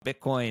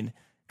Bitcoin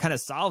kind of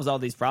solves all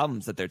these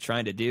problems that they're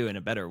trying to do in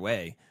a better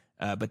way.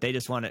 But they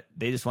just want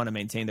to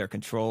maintain their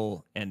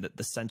control and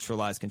the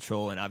centralized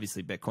control. And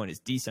obviously Bitcoin is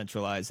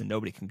decentralized and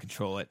nobody can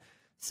control it.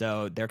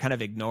 So they're kind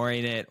of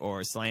ignoring it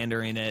or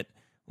slandering it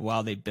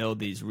while they build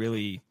these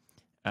really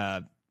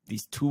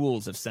these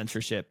tools of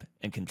censorship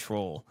and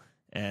control.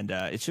 And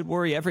it should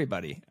worry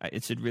everybody.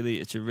 It should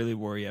really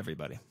worry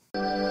everybody.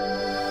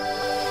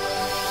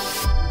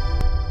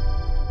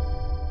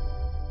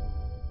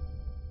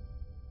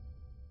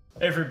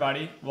 Hey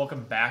everybody,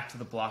 welcome back to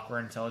the Blockware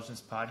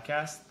Intelligence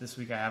Podcast. This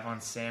week I have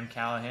on Sam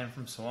Callahan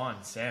from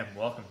Swan. Sam,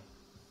 welcome.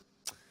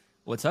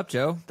 What's up,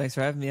 Joe? Thanks for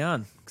having me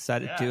on.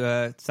 Excited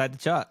to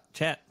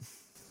chat.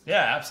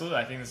 Yeah, absolutely.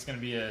 I think this is going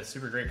to be a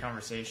super great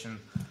conversation.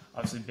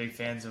 Obviously, big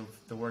fans of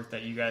the work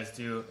that you guys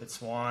do at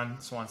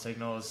Swan. Swan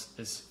Signal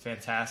is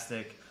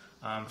fantastic.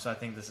 So I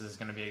think this is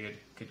going to be a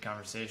good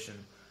conversation.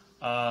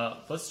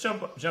 Let's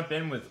jump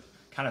in with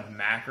kind of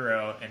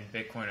macro and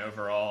Bitcoin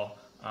overall.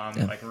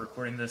 Like we're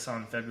recording this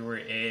on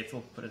February 8th.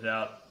 We'll put it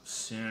out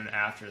soon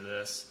after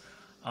this.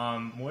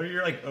 What are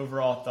your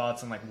overall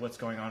thoughts on what's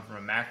going on from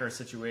a macro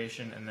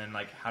situation, and then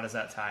how does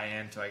that tie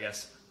into, I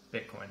guess,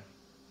 Bitcoin?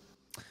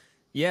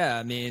 Yeah,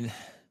 I mean,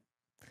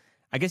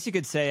 I guess you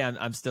could say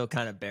I'm still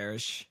kind of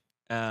bearish.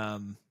 To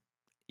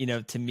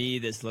me,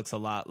 this looks a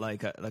lot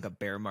like a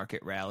bear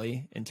market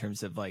rally in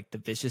terms of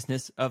the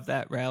viciousness of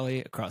that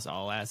rally across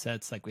all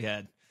assets. We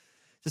had,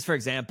 just for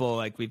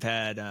example, we've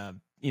had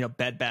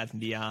Bed Bath &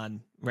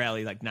 Beyond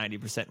rally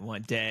 90% in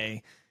one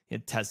day. You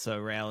had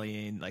Tesla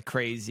rallying like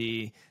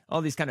crazy.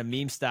 All these kind of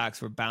meme stocks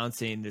were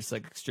bouncing. They're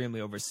extremely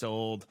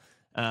oversold.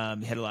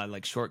 You had a lot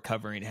of short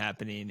covering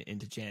happening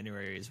into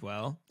January as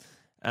well.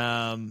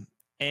 And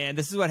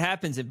this is what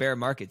happens in bear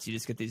markets. You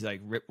just get these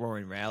rip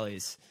roaring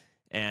rallies.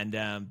 And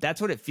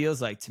that's what it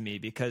feels like to me,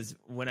 because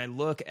when I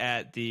look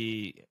at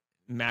the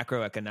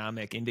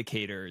macroeconomic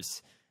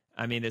indicators,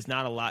 I mean, there's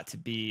not a lot to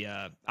be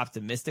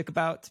optimistic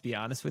about, to be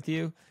honest with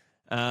you.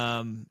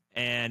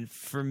 And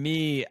for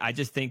me, I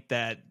just think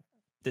that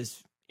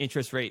this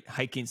interest rate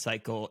hiking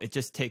cycle, it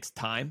just takes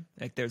time.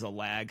 There's a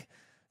lag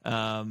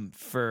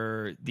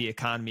for the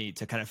economy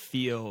to kind of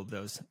feel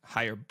those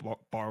higher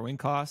borrowing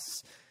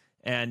costs.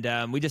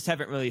 And we just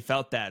haven't really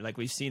felt that.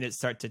 We've seen it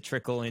start to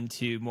trickle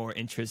into more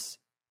interest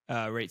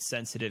rate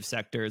sensitive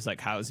sectors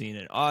like housing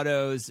and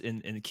autos.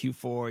 In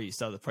Q4, you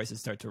saw the prices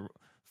start to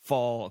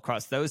fall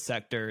across those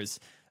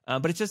sectors.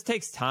 But it just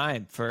takes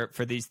time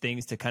for these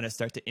things to kind of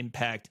start to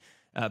impact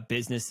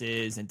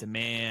businesses and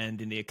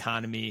demand in the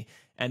economy.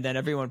 And then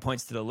everyone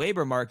points to the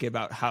labor market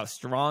about how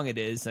strong it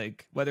is,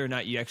 whether or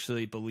not you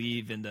actually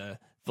believe in the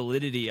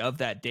validity of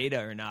that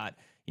data or not.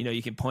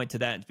 You can point to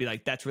that and be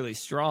like, that's really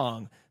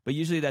strong, but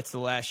usually that's the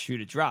last shoe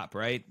to drop,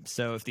 right?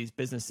 So if these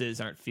businesses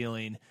aren't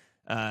feeling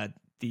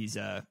these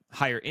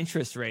higher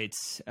interest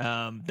rates,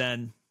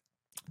 then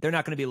they're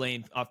not going to be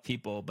laying off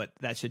people, but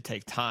that should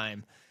take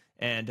time.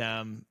 And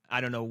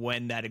I don't know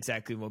when that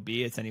exactly will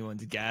be. It's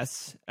anyone's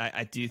guess.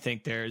 I do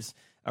think there's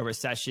a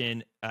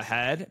recession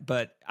ahead,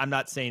 but I'm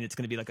not saying it's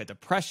going to be like a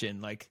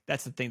depression.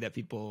 That's the thing that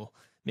people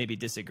maybe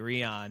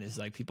disagree on, is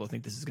people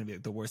think this is going to be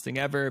the worst thing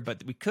ever,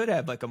 but we could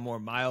have a more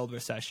mild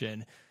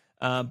recession.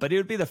 But it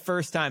would be the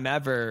first time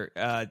ever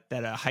that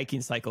a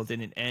hiking cycle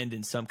didn't end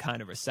in some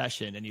kind of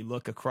recession. And you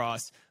look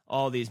across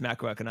all these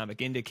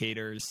macroeconomic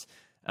indicators,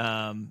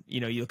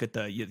 you look at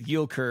the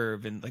yield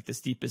curve and the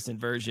steepest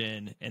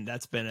inversion, and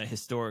that's been a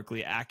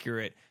historically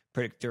accurate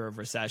predictor of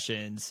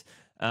recessions.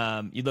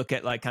 You look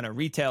at kind of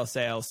retail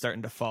sales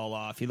starting to fall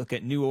off. You look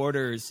at new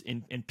orders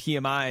in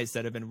PMIs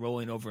that have been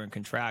rolling over and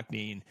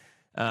contracting.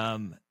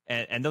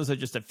 And those are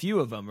just a few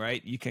of them,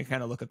 right? You can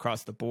kind of look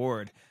across the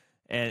board.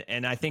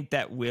 And I think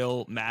that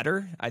will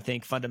matter. I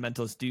think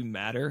fundamentals do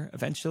matter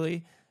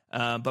eventually.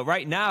 But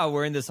right now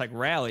we're in this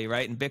rally,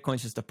 right? And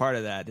Bitcoin's just a part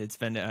of that. It's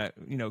been a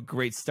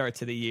great start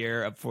to the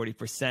year, up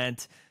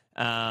 40%.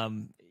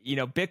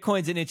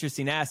 Bitcoin's an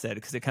interesting asset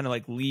because it kind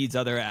of leads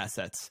other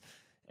assets.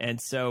 And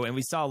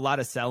we saw a lot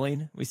of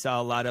selling. We saw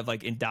a lot of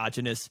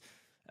endogenous,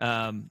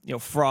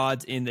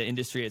 frauds in the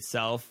industry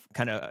itself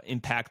kind of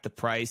impact the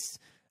price,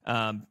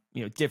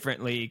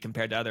 differently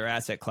compared to other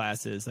asset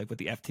classes, with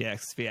the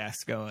FTX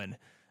fiasco and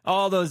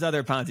all those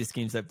other Ponzi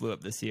schemes that blew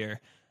up this year.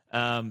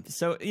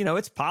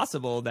 It's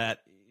possible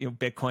that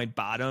Bitcoin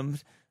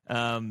bottomed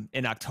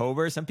in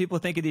October. Some people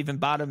think it even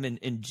bottomed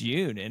in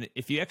June. And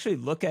if you actually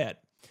look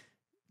at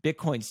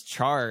Bitcoin's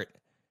chart,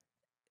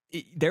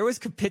 there was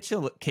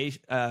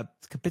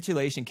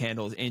capitulation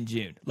candles in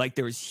June.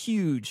 There was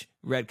huge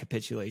red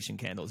capitulation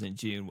candles in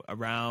June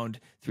around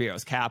Three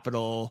Arrows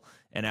Capital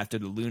and after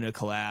the Luna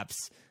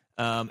collapse.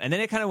 And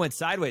then it kind of went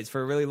sideways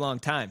for a really long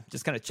time,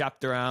 just kind of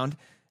chopped around.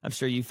 I'm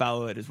sure you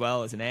follow it as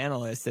well as an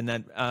analyst. And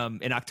then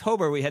in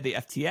October, we had the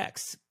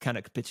FTX kind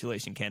of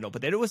capitulation candle,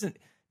 but it wasn't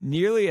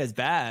nearly as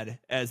bad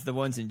as the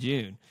ones in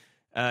June,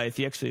 if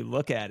you actually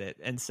look at it.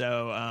 And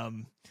so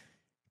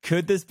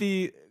could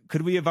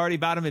we have already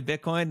bottomed in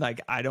Bitcoin?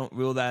 I don't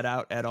rule that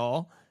out at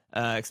all,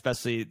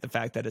 especially the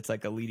fact that it's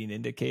a leading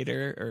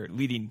indicator or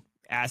leading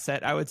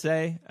asset, I would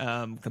say,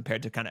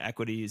 compared to kind of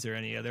equities or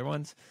any other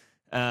ones.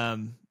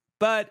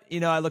 But,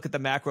 I look at the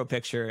macro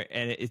picture,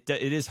 and it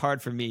is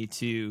hard for me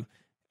to,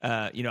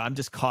 I'm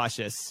just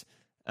cautious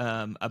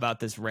about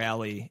this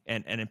rally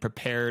and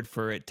prepared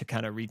for it to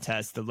kind of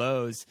retest the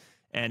lows.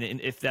 And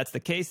if that's the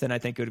case, then I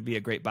think it would be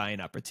a great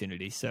buying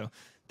opportunity. So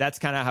that's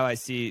kind of how I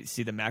see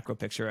the macro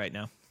picture right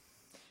now.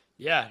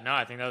 Yeah, no,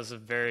 I think that was a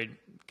very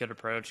good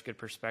approach, good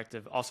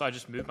perspective. Also, I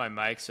just moved my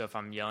mic, so if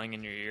I'm yelling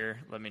in your ear,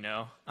 let me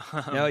know.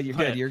 No, you're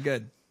good. You're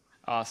good.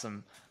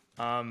 Awesome.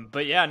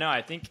 But yeah, no,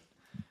 I think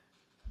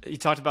you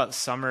talked about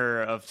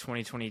summer of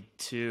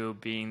 2022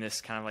 being this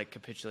kind of like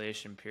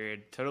capitulation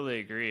period. Totally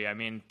agree. I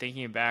mean,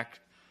 thinking back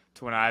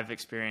to when I've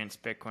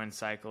experienced Bitcoin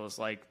cycles,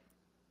 like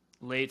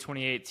late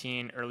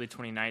 2018, early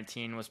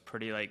 2019 was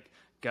pretty like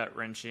gut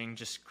wrenching,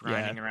 just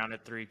grinding around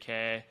at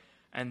 3K.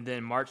 And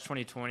then March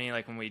 2020,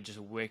 like when we just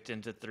wicked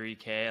into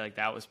 3K, like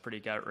that was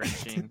pretty gut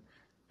wrenching.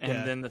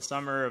 And then the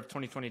summer of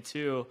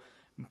 2022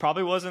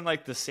 probably wasn't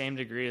like the same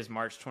degree as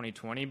March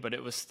 2020, but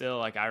it was still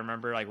like, I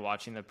remember like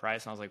watching the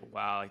price and I was like,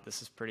 wow, like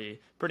this is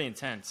pretty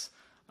intense.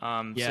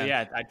 So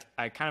yeah,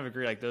 I kind of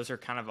agree. Like those are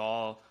kind of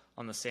all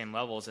on the same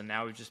levels. And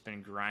now we've just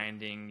been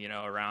grinding,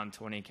 around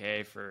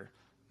 20K for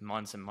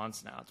months and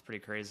months now. It's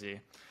pretty crazy.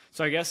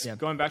 So I guess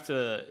going back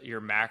to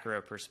your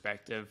macro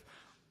perspective,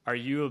 are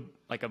you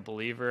like a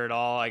believer at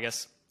all? I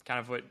guess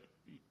kind of what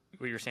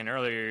you were saying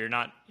earlier,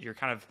 you're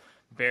kind of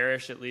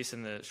bearish, at least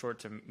in the short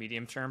to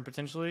medium term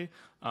potentially,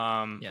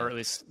 or at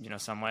least,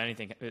 somewhat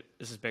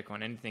this is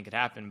Bitcoin, anything could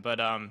happen. But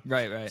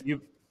right.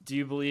 Do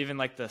you believe in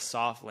like the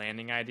soft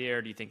landing idea,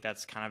 or do you think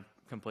that's kind of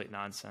complete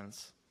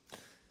nonsense?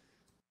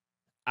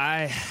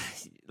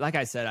 Like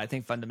I said, I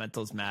think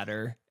fundamentals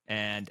matter.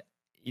 And,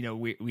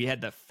 we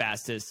had the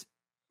fastest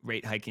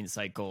rate hiking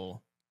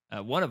cycle,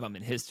 one of them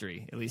in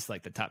history, at least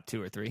like the top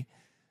 2 or 3.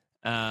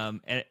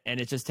 And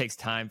it just takes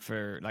time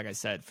for, like I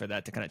said, for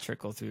that to kind of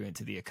trickle through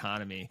into the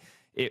economy.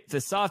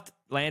 The soft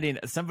landing,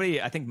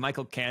 I think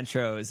Michael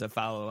Cantro is a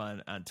follow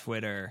on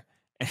Twitter,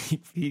 and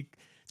he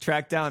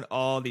tracked down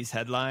all these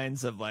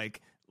headlines of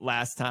like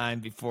last time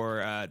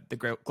before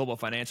the global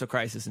financial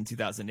crisis in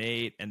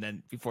 2008, and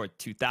then before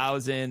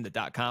 2000, the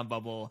dot-com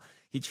bubble.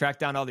 He tracked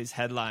down all these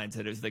headlines,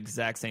 and it was the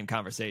exact same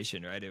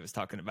conversation, right? It was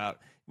talking about,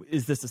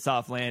 is this a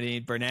soft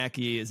landing?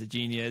 Bernanke is a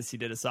genius. He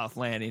did a soft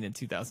landing in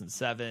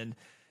 2007.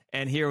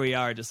 And here we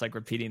are just like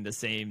repeating the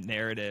same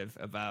narrative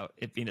about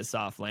it being a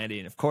soft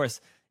landing. Of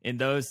course, in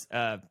those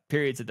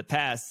periods of the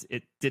past,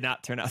 it did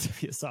not turn out to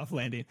be a soft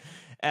landing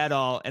at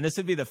all. And this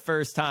would be the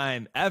first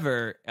time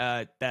ever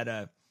that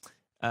a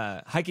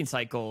hiking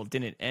cycle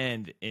didn't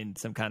end in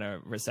some kind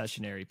of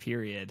recessionary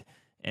period.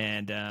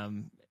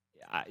 And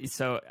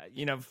so,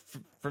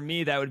 for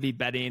me, that would be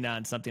betting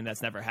on something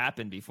that's never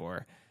happened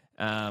before.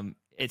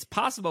 It's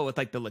possible with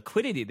like the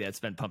liquidity that's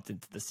been pumped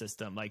into the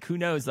system. Like, who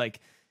knows, like,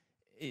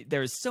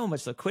 there's so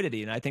much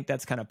liquidity. And I think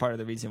that's kind of part of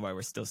the reason why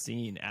we're still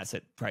seeing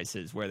asset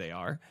prices where they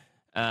are.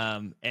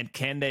 And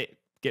can they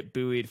get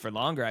buoyed for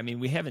longer? I mean,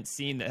 we haven't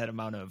seen that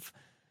amount of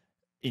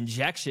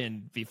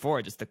injection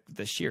before, just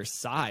the sheer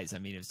size. I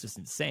mean, it was just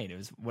insane. It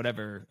was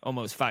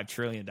almost $5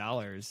 trillion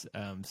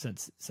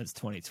since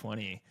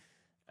 2020.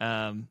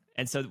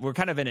 And so we're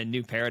kind of in a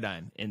new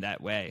paradigm in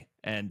that way.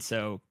 And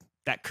so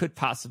that could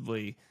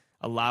possibly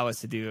allow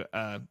us to do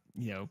a,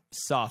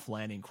 soft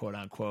landing, quote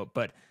unquote,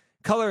 but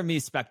color me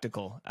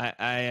skeptical. I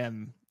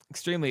am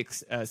extremely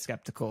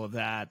skeptical of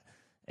that.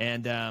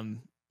 And,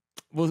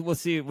 we'll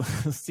see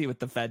what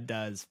the Fed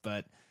does,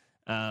 but,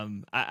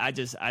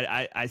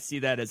 I see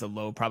that as a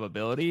low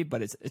probability,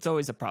 but it's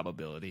always a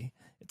probability.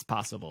 It's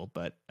possible,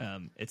 but,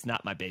 it's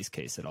not my base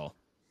case at all.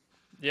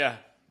 Yeah.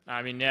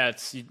 I mean,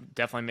 you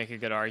definitely make a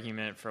good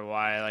argument for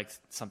why like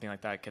something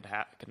like that could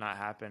not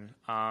happen.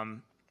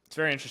 It's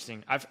very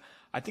interesting.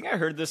 I think I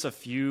heard this a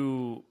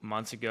few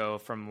months ago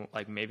from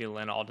like maybe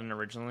Lynn Alden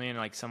originally, and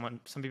like some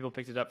people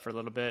picked it up for a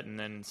little bit, and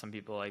then some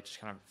people like just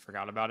kind of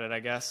forgot about it, I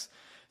guess.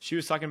 She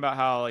was talking about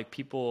how like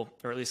people,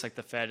 or at least like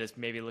the Fed, is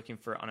maybe looking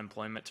for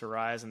unemployment to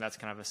rise, and that's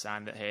kind of a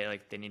sign that, hey,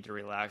 like they need to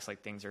relax,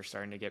 like things are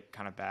starting to get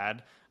kind of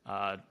bad,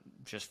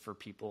 just for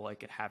people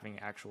like having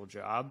actual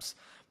jobs.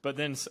 But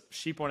then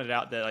she pointed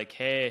out that like,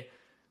 hey,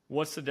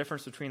 what's the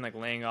difference between like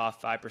laying off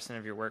 5%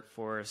 of your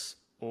workforce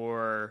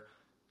or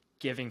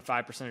giving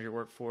 5% of your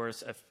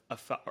workforce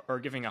or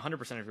giving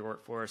 100% of your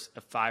workforce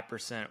a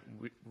 5%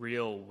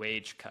 real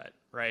wage cut,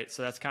 right?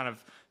 So that's kind of,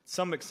 to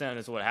some extent,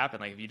 is what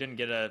happened. Like if you didn't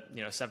get a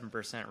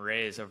 7%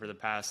 raise over the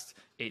past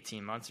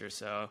 18 months or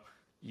so,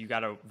 you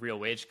got a real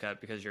wage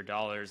cut because your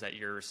dollars that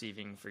you're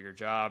receiving for your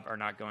job are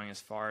not going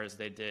as far as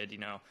they did,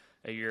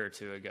 a year or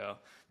two ago.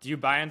 Do you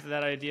buy into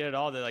that idea at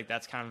all? That like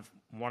that's kind of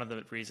one of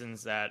the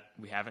reasons that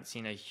we haven't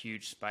seen a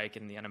huge spike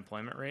in the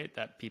unemployment rate,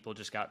 that people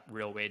just got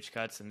real wage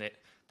cuts and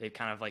they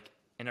kind of like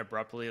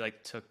abruptly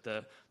like took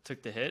the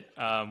hit.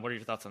 What are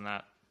your thoughts on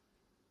that?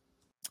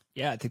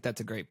 Yeah, I think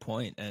that's a great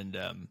point. And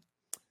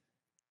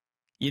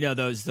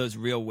those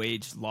real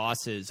wage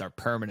losses are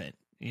permanent.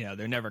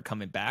 They're never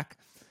coming back,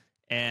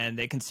 and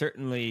they can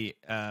certainly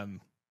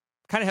kind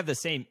of have the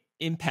same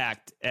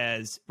impact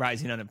as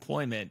rising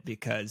unemployment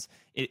because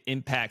it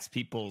impacts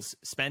people's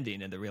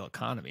spending in the real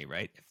economy,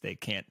 right? If they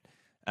can't,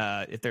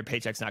 if their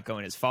paycheck's not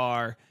going as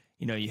far,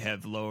 you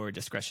have lower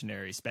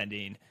discretionary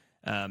spending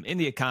in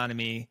the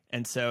economy.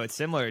 And so it's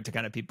similar to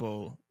kind of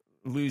people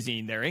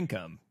losing their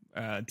income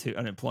to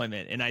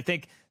unemployment. And I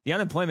think the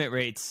unemployment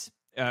rate's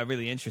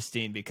really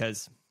interesting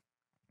because,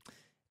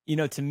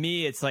 to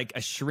me, it's like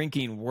a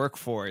shrinking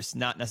workforce,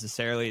 not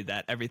necessarily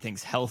that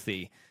everything's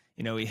healthy.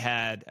 We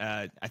had,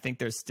 I think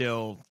there's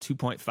still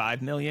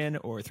 2.5 million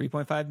or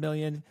 3.5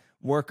 million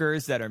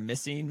workers that are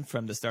missing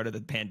from the start of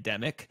the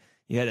pandemic.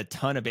 You had a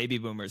ton of baby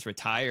boomers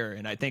retire.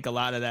 And I think a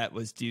lot of that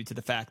was due to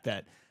the fact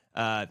that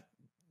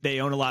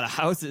they own a lot of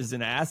houses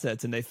and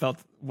assets and they felt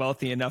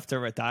wealthy enough to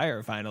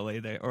retire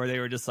finally. They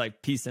were just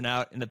like piecing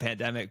out in the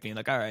pandemic, being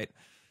like, all right,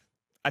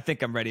 I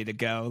think I'm ready to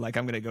go. Like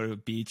I'm going to go to a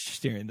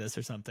beach during this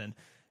or something.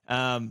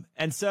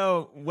 And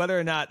so whether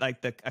or not like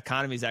the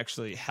economy is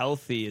actually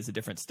healthy is a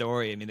different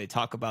story. I mean, they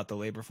talk about the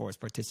labor force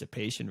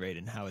participation rate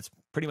and how it's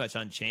pretty much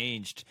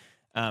unchanged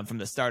from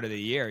the start of the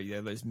year.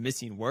 There's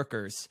missing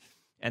workers,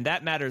 and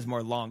that matters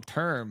more long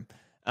term.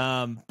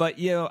 But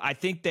I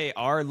think they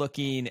are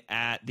looking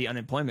at the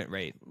unemployment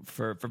rate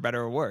for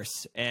better or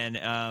worse,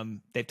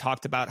 and they've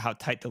talked about how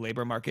tight the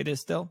labor market is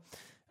still.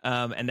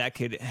 And that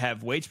could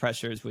have wage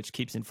pressures, which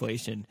keeps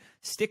inflation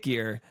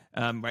stickier.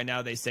 Right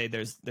now, they say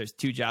there's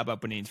 2 job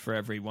openings for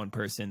every one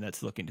person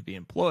that's looking to be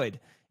employed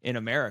in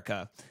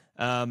America.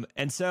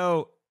 And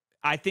so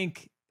I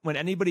think when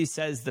anybody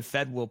says the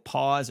Fed will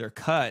pause or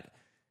cut,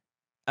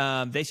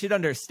 they should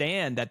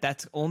understand that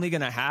that's only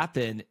going to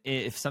happen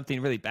if something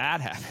really bad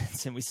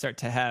happens and we start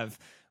to have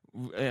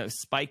a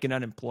spike in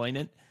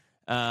unemployment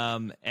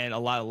and a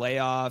lot of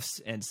layoffs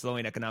and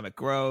slowing economic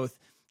growth.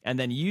 And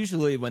then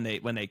usually when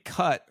they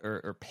cut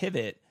or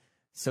pivot,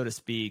 so to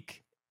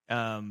speak,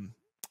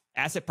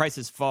 asset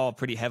prices fall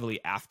pretty heavily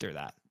after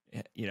that.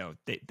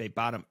 They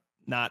bottom,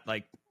 not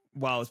like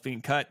while it's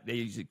being cut, they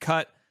usually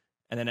cut,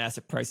 and then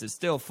asset prices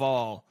still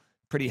fall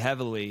pretty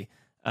heavily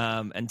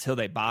until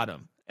they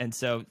bottom. And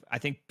so I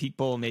think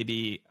people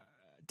maybe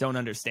don't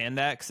understand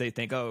that because they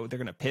think, oh, they're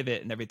going to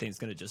pivot and everything's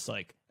going to just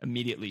like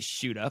immediately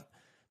shoot up.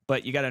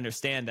 But you got to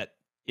understand that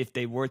if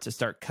they were to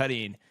start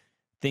cutting,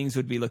 things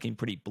would be looking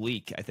pretty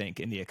bleak, I think,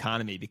 in the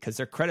economy because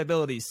their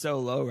credibility is so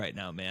low right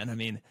now, man. I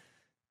mean,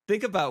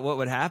 think about what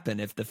would happen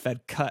if the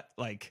Fed cut.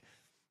 Like,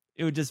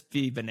 it would just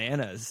be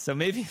bananas. So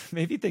maybe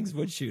things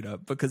would shoot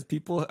up because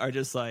people are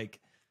just like,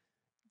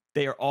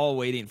 they are all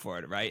waiting for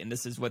it, right? And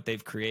this is what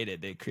they've created.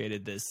 They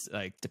created this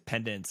like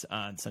dependence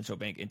on central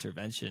bank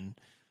intervention,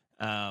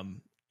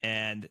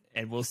 and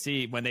we'll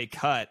see when they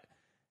cut.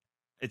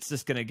 It's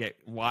just going to get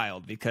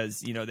wild because,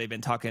 they've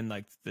been talking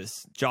like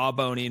this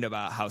jawboning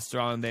about how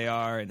strong they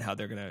are and how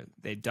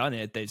they've done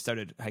it. They've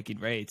started hiking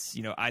rates.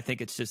 I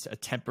think it's just a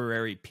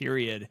temporary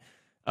period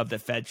of the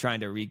Fed trying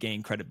to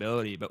regain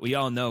credibility, but we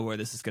all know where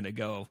this is going to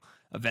go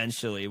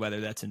eventually, whether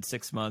that's in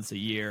 6 months, a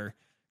year,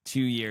 2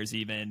 years,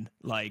 even.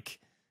 Like,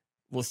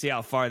 we'll see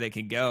how far they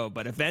can go,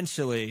 but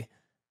eventually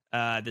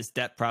this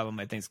debt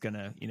problem, I think, is going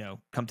to,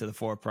 come to the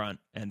forefront,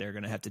 and they're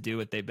going to have to do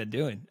what they've been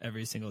doing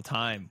every single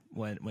time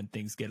when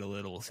things get a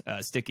little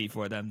sticky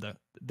for them.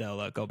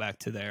 They'll go back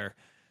to their,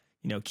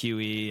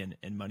 QE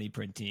and money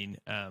printing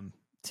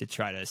to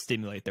try to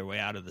stimulate their way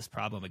out of this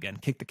problem again,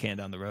 kick the can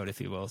down the road, if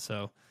you will.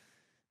 So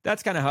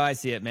that's kind of how I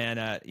see it,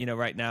 man.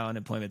 Right now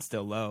unemployment's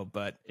still low,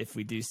 but if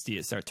we do see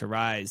it start to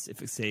rise,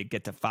 if we say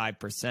get to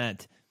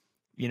 5%,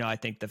 I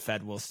think the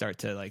Fed will start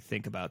to like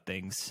think about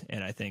things,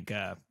 and I think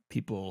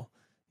people.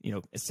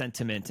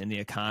 Sentiment in the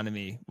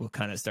economy will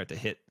kind of start to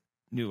hit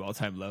new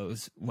all-time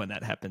lows when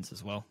that happens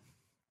as well.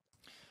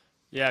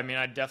 Yeah, I mean,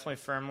 I definitely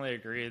firmly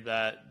agree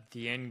that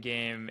the end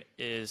game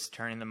is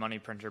turning the money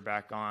printer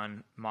back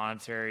on,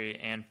 monetary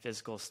and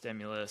physical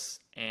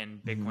stimulus,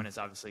 and Bitcoin is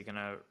obviously going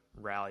to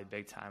rally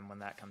big time when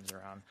that comes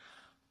around.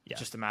 Yeah.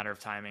 Just a matter of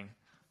timing.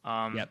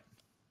 Yep.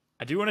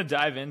 I do want to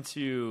dive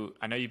into,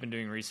 I know you've been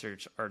doing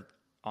research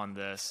on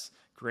this,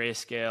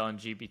 Grayscale and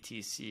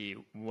GBTC.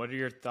 What are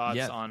your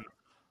thoughts on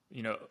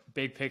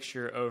big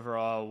picture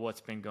overall, what's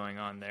been going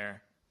on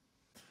there?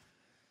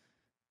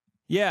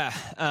 Yeah.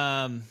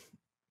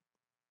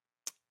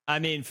 I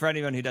mean, for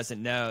anyone who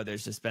doesn't know,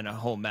 there's just been a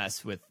whole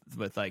mess with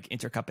like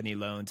intercompany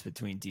loans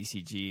between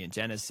DCG and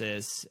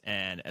Genesis,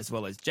 and as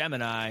well as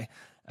Gemini.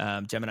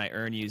 Gemini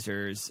Earn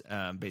users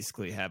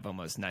basically have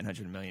almost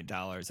 $900 million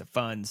of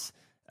funds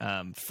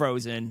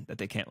frozen that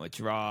they can't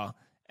withdraw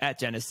at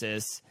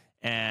Genesis.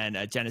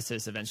 And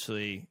Genesis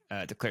eventually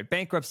declared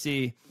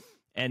bankruptcy.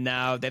 And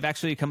now they've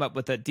actually come up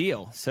with a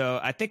deal. So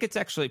I think it's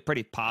actually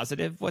pretty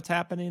positive what's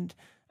happening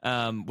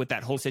with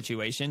that whole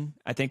situation.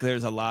 I think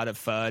there's a lot of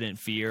FUD and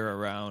fear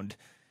around,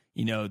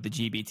 the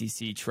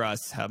GBTC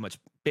trust, how much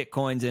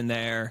Bitcoin's in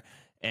there,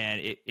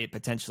 and it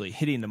potentially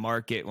hitting the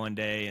market one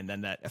day and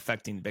then that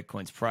affecting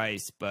Bitcoin's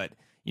price. But,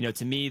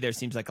 to me, there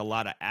seems like a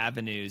lot of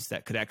avenues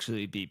that could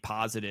actually be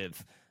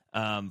positive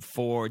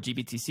for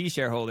GBTC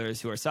shareholders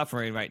who are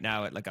suffering right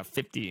now at like a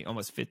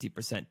almost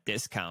 50%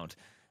 discount.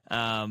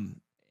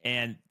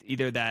 And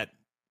either that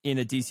in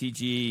a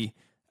DCG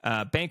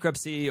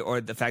bankruptcy,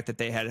 or the fact that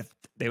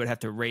they would have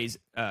to raise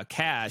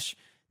cash,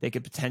 they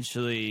could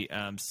potentially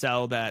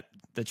sell the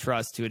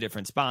trust to a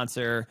different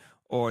sponsor,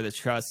 or the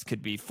trust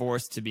could be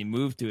forced to be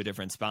moved to a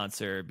different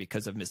sponsor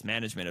because of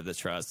mismanagement of the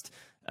trust.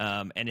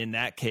 And in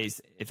that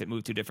case, if it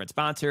moved to a different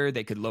sponsor,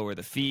 they could lower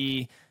the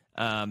fee.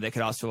 They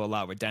could also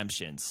allow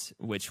redemptions,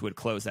 which would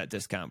close that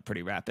discount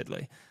pretty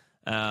rapidly.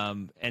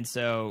 And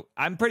so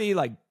I'm pretty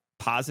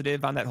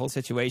positive on that whole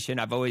situation.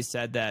 I've always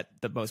said that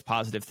the most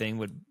positive thing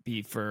would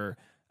be for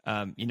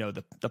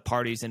the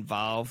parties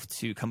involved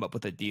to come up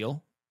with a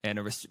deal and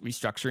a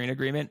restructuring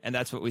agreement, and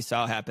that's what we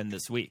saw happen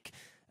this week.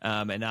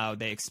 And now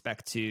they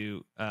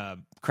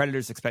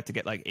creditors expect to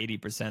get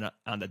 80%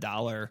 on the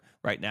dollar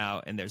right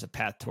now, and there's a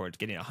path towards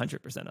getting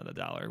 100% on the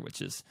dollar,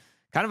 which is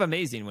kind of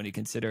amazing when you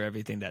consider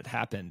everything that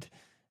happened.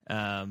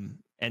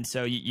 And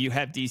so you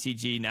have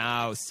DCG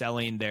now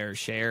selling their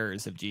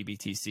shares of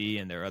GBTC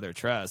and their other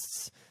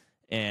trusts,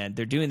 and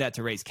they're doing that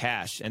to raise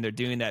cash, and they're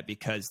doing that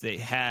because they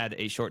had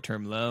a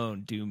short-term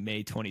loan due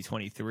May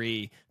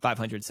 2023,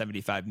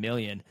 $575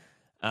 million,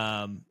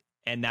 and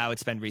now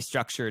it's been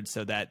restructured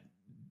so that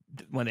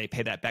when they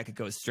pay that back, it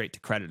goes straight to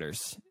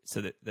creditors.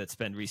 So that's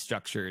been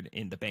restructured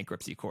in the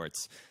bankruptcy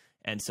courts.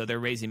 And so they're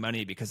raising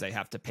money because they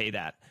have to pay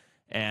that.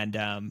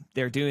 And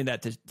they're doing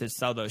that to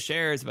sell those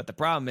shares. But the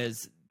problem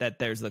is that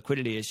there's a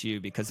liquidity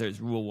issue because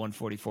there's Rule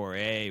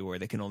 144A, where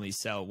they can only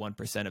sell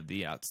 1% of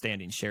the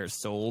outstanding shares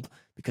sold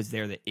because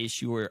they're the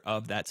issuer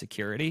of that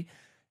security.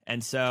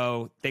 And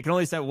so they can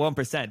only sell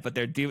 1%, but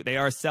they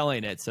are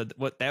selling it. So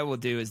what that will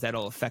do is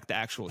that'll affect the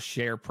actual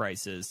share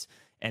prices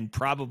and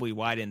probably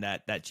widen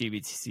that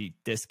GBTC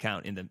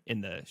discount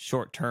in the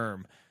short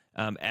term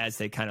as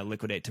they kind of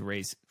liquidate to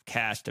raise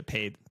cash to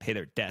pay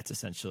their debts,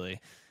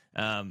 essentially.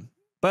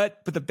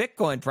 But the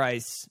Bitcoin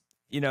price,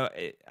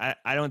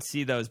 I don't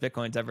see those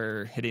Bitcoins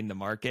ever hitting the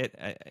market.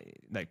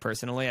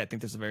 Personally, I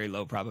think there's a very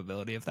low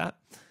probability of that.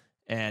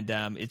 And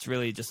it's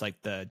really just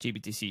the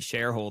GBTC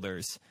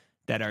shareholders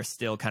that are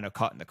still kind of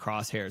caught in the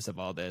crosshairs of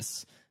all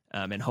this.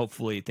 And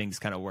hopefully things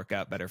kind of work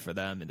out better for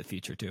them in the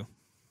future too.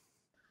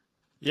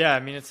 Yeah,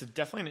 I mean, it's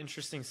definitely an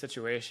interesting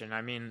situation.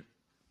 I mean,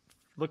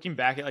 looking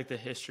back at the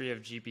history of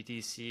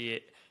GBTC,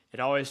 it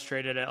always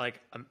traded at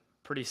a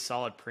pretty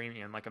solid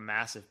premium, a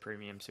massive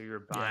premium. So you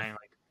were buying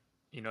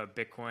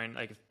Bitcoin,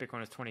 if Bitcoin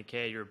was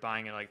 20K, you were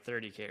buying it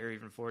 30K or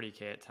even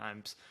 40K at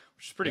times,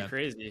 which is pretty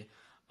crazy.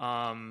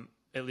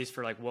 At least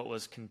for what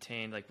was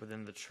contained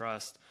within the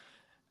trust.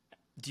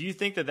 Do you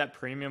think that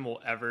premium will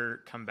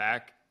ever come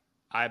back?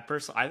 I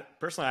personally,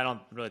 I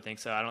don't really think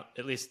so. I don't,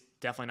 at least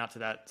definitely not to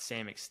that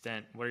same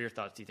extent. What are your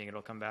thoughts? Do you think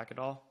it'll come back at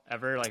all?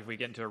 Ever? If we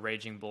get into a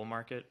raging bull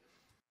market?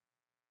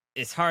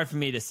 It's hard for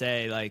me to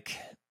say.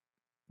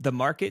 The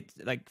market,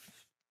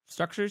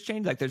 structures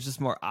change. There's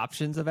just more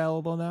options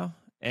available now.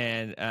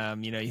 And,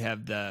 you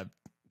have the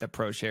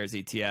ProShares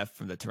ETF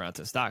from the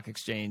Toronto Stock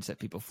Exchange that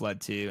people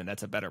flood to, and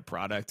that's a better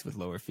product with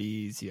lower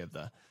fees. You have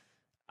the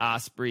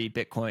Osprey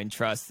Bitcoin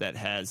Trust that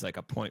has a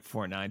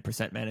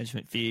 0.49%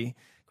 management fee.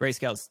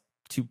 Grayscale's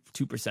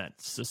 2%.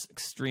 It's just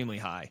extremely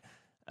high.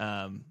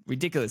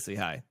 Ridiculously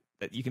high,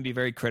 that you can be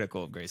very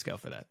critical of Grayscale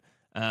for that.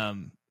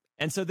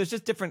 And so there's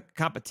just different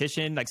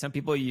competition. Some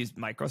people use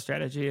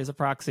MicroStrategy as a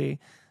proxy.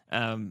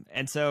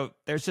 And so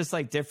there's just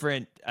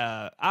different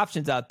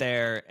options out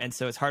there. And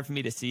so it's hard for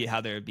me to see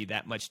how there would be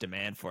that much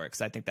demand for it,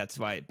 because I think that's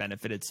why it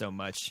benefited so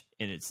much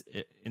in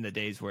the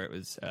days where it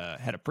was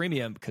had a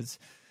premium, because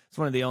it's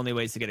one of the only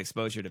ways to get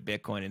exposure to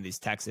Bitcoin in these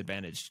tax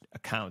advantaged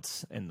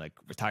accounts and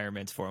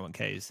retirements,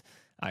 401ks,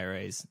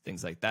 IRAs,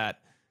 things like that.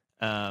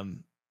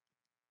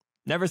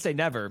 Never say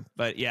never,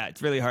 but yeah,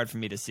 it's really hard for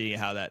me to see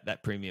how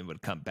that premium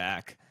would come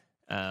back.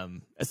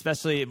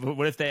 Especially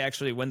what if they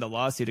actually win the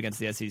lawsuit against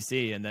the SEC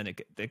and then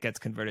it gets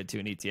converted to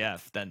an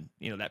ETF, then,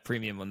 that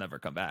premium will never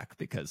come back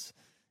because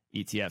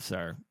ETFs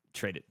are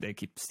traded. They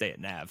stay at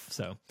NAV.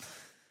 So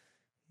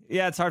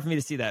yeah, it's hard for me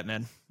to see that,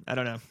 man. I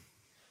don't know.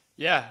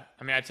 Yeah.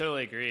 I mean, I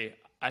totally agree.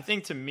 I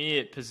think to me,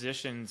 it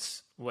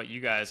positions what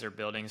you guys are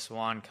building,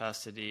 Swan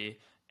Custody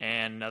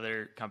and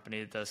another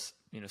company that does,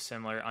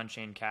 similar,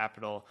 Unchained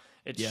Capital.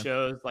 It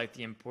shows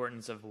the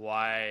importance of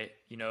why,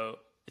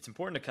 it's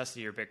important to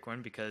custody your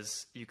Bitcoin,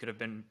 because you could have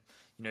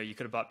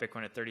bought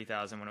Bitcoin at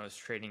 30,000 when it was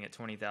trading at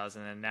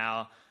 20,000, and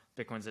now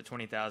Bitcoin's at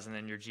 20,000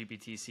 and your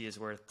GBTC is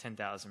worth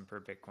 10,000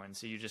 per Bitcoin.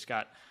 So you just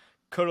got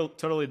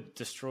totally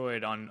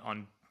destroyed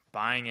on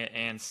buying it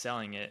and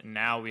selling it. And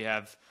now we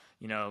have,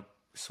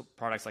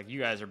 products like you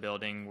guys are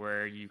building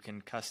where you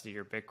can custody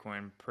your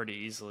Bitcoin pretty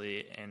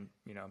easily. And,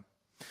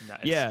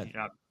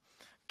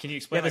 can you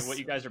explain what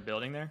you guys are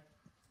building there?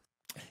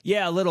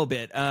 Yeah, a little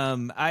bit.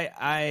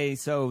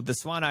 So the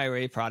Swan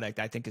IRA product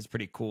I think is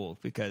pretty cool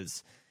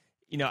because,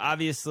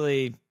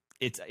 obviously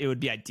it would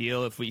be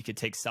ideal if we could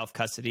take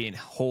self-custody and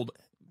hold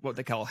what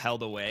they call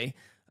held away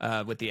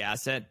with the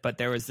asset. But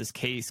there was this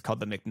case called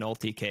the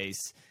McNulty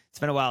case it's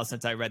been a while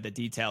since I read the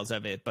details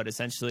of it, but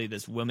essentially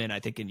this woman,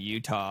 I think in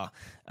Utah,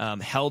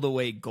 held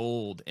away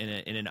gold in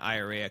an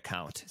IRA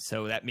account.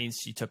 So that means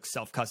she took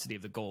self-custody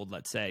of the gold,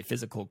 let's say,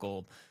 physical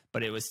gold,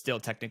 but it was still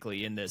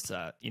technically in this,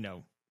 it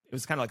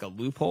was kind of like a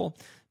loophole.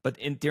 But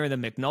during the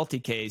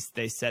McNulty case,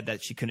 they said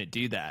that she couldn't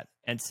do that.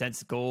 And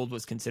since gold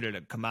was considered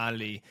a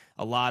commodity,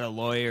 a lot of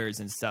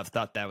lawyers and stuff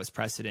thought that was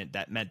precedent.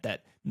 That meant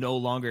that no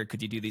longer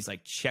could you do these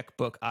like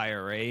checkbook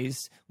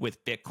IRAs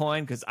with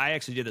Bitcoin. Because I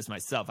actually did this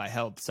myself. I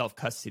held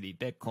self-custody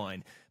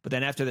Bitcoin. But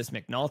then after this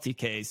McNulty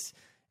case,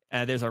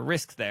 there's a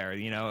risk there,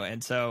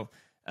 and so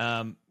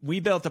we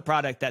built a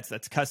product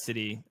that's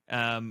custody,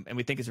 and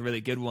we think it's a really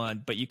good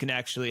one, but you can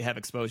actually have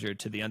exposure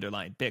to the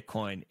underlying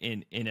Bitcoin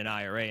in an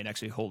IRA and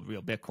actually hold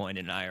real Bitcoin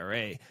in an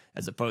IRA,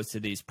 as opposed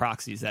to these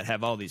proxies that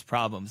have all these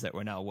problems that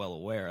we're now well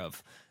aware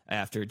of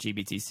after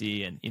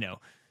GBTC. And,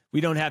 we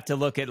don't have to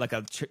look at like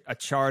a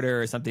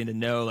charter or something to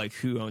know like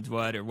who owns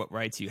what or what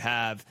rights you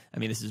have. I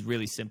mean, this is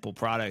really simple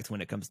product when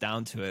it comes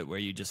down to it, where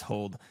you just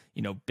hold,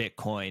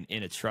 Bitcoin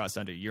in a trust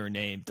under your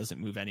name, doesn't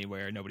move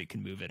anywhere. Nobody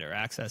can move it or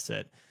access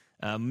it.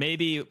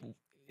 Maybe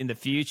in the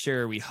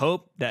future, we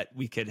hope that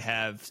we could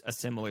have a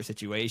similar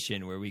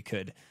situation where we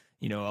could,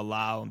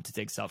 allow them to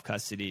take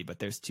self-custody, but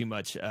there's too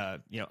much,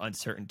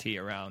 uncertainty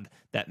around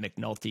that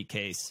McNulty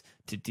case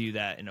to do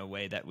that in a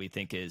way that we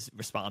think is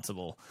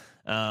responsible.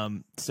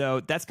 So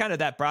that's kind of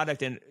that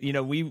product. And,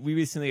 we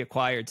recently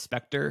acquired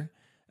Spectre.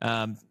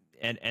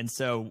 And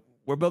so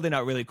we're building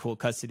out really cool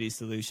custody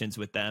solutions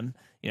with them.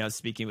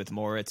 Speaking with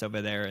Moritz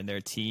over there and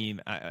their team,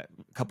 a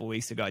couple of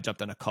weeks ago, I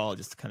jumped on a call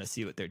just to kind of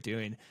see what they're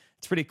doing.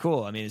 It's pretty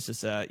cool. I mean, it's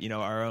just,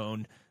 our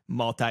own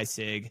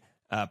multi-sig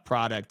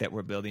product that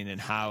we're building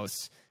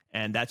in-house.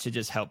 And that should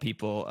just help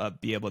people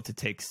be able to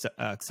take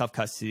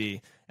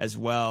self-custody as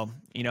well,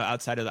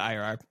 outside of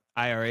the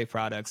IRA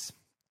products.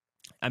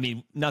 I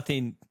mean,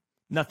 nothing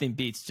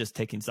beats just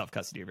taking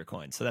self-custody of your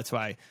coin. So that's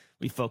why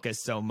we focus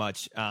so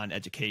much on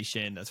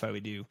education. That's why we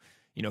do,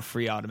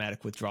 free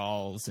automatic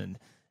withdrawals and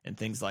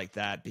things like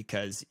that,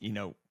 because,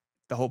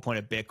 the whole point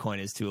of Bitcoin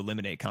is to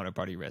eliminate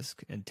counterparty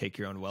risk and take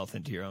your own wealth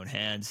into your own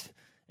hands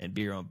and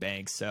be your own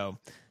bank. So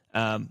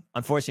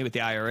unfortunately with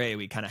the IRA,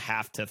 we kind of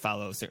have to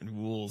follow certain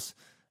rules.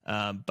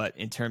 But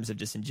in terms of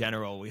just in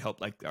general, we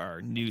hope like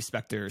our new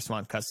Spectre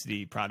Swan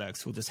custody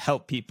products will just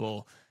help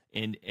people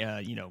in,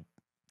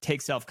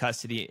 take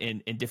self-custody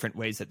in different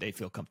ways that they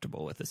feel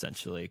comfortable with,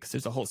 essentially, because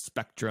there's a whole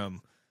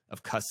spectrum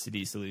of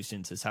custody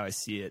solutions is how I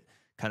see it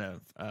kind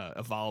of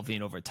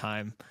evolving over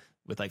time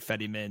with like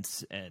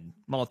Fedimints and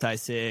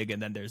multi-sig.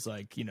 And then there's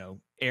like,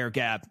 air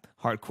gap,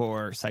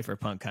 hardcore,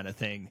 cypherpunk kind of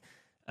thing.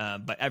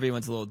 But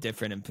everyone's a little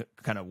different in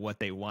kind of what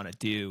they want to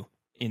do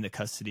in the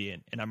custody.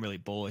 And I'm really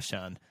bullish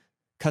on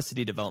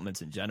custody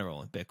developments in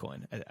general in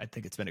Bitcoin. I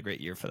think it's been a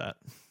great year for that.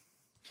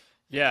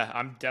 Yeah,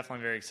 I'm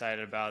definitely very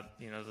excited about,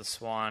 the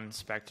Swan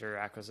Spectre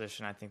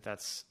acquisition. I think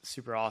that's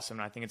super awesome.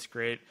 And I think it's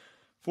great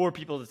for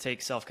people to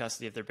take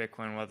self-custody of their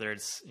Bitcoin, whether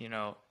it's,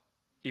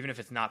 even if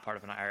it's not part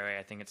of an IRA.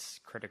 I think it's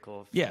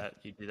critical that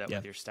you do that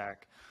with your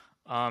stack.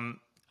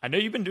 I know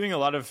you've been doing a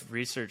lot of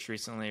research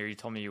recently, or you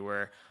told me you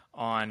were,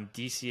 on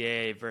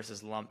DCA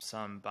versus lump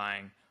sum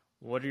buying.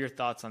 What are your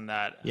thoughts on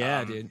that?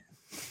 Yeah, dude.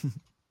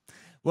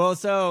 Well,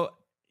 so,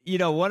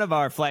 one of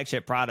our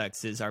flagship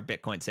products is our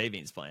Bitcoin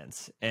savings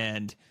plans.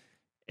 And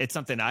it's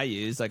something I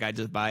use. Like I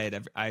just buy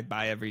it. I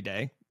buy every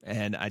day.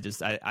 And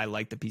I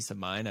like the peace of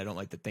mind. I don't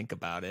like to think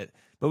about it.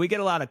 But we get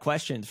a lot of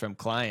questions from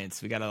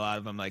clients. We got a lot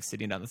of them like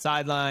sitting on the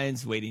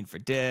sidelines, waiting for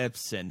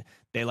dips, and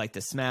they like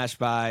to smash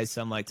buy.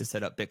 Some like to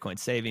set up Bitcoin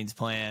savings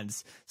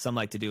plans. Some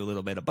like to do a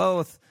little bit of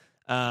both.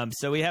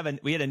 So we had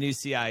a new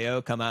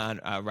CIO come on,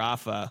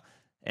 Rafa,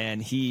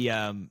 and he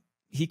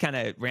kind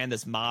of ran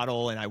this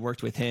model, and I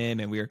worked with him,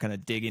 and we were kind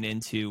of digging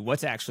into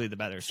what's actually the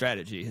better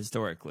strategy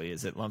historically.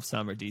 Is it lump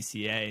sum or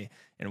DCA,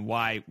 and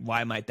why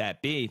might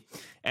that be?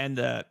 And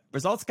the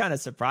results kind of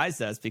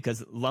surprised us,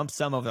 because lump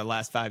sum over the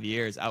last 5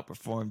 years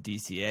outperformed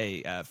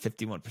DCA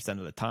 51%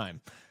 of the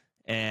time.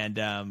 And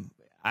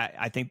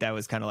I think that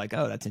was kind of like,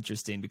 oh, that's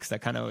interesting, because I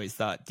kind of always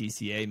thought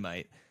DCA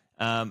might.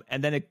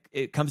 And then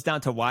it comes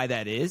down to why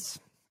that is.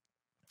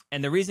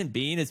 And the reason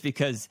being is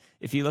because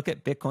if you look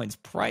at Bitcoin's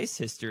price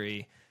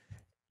history,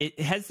 it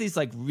has these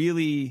like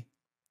really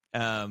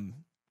kind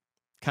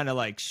of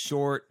like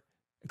short,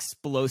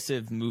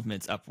 explosive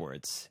movements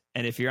upwards.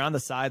 And if you're on the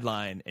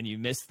sideline and you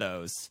miss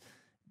those,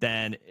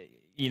 then,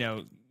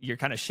 you're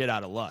kind of shit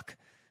out of luck.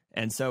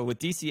 And so with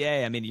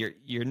DCA, I mean,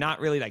 you're not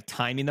really like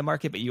timing the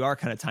market, but you are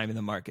kind of timing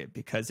the market,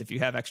 because if you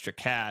have extra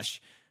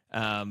cash,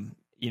 and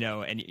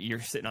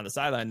you're sitting on the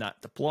sideline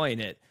not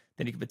deploying it,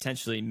 then you could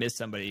potentially miss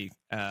some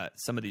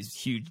of these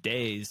huge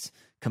days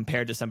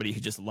compared to somebody who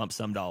just lump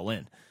summed all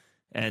in.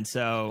 And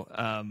so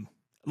a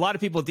lot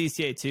of people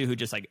DCA too who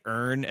just like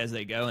earn as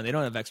they go, and they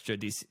don't have extra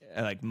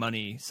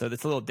money, so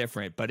that's a little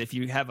different. But if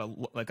you have a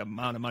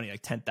amount of money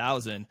like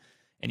 10,000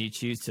 and you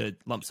choose to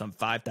lump sum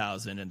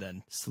 5,000 and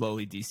then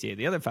slowly DCA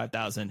the other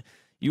 5,000,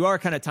 you are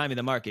kind of timing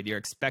the market. You're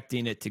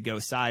expecting it to go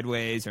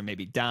sideways or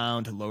maybe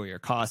down to lower your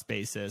cost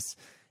basis.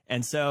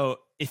 And so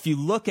if you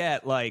look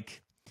at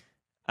like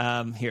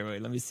Here,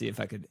 wait, let me see if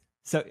I could.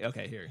 So,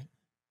 okay, here.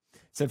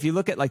 So if you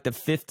look at like the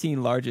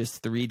 15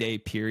 largest 3-day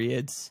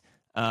periods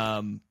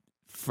from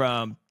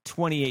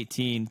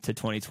 2018 to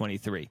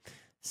 2023,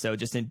 so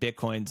just in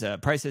Bitcoin's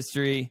price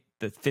history,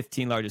 the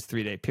 15 largest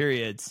 3-day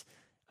periods,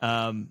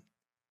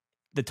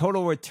 the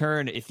total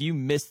return, if you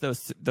miss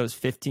those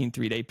 15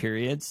 3-day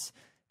periods,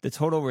 the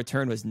total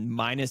return was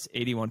minus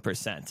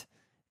 81%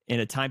 in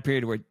a time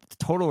period where the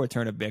total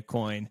return of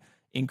Bitcoin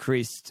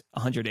increased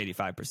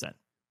 185%.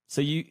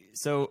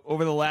 So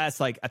over the last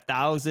like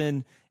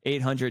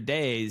 1,800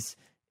 days,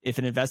 if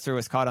an investor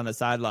was caught on the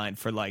sideline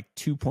for like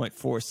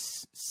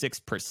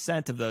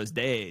 2.46% of those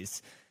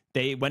days,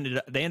 they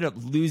ended up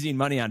losing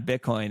money on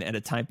Bitcoin at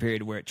a time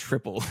period where it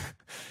tripled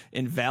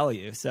in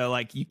value. So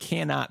like you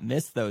cannot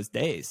miss those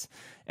days.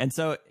 And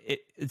so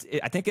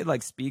I think it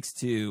like speaks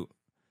to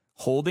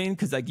holding,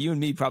 because like you and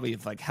me probably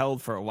have like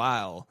held for a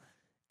while,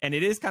 and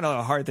it is kind of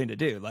a hard thing to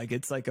do. Like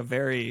it's like a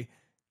very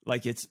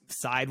like it's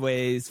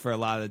sideways for a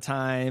lot of the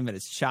time and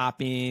it's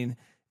chopping,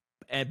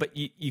 but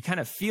you kind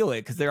of feel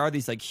it because there are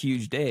these like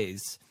huge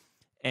days.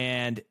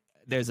 And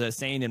there's a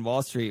saying in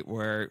Wall Street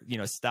where, you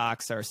know,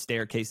 stocks are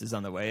staircases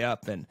on the way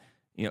up and,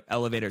 you know,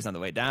 elevators on the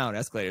way down,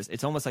 escalators.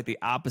 It's almost like the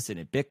opposite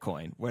in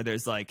Bitcoin, where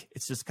there's like,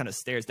 it's just kind of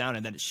stairs down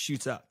and then it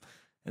shoots up,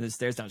 and then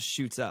stairs down,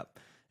 shoots up.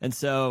 And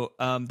so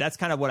that's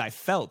kind of what I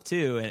felt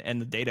too.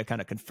 And the data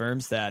kind of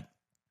confirms that.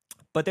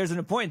 But there's an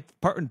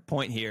important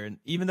point here. And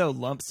even though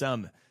lump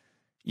sum,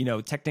 you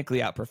know, technically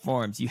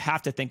outperforms, you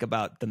have to think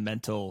about the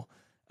mental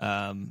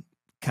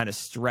kind of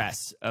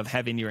stress of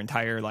having your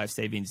entire life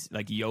savings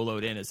like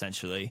YOLO'd in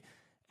essentially,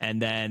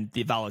 and then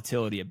the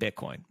volatility of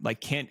Bitcoin. Like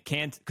can't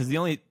because the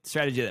only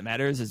strategy that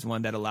matters is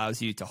one that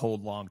allows you to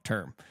hold long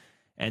term.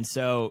 And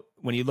so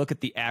when you look at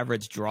the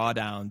average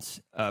drawdowns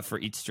for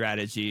each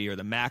strategy or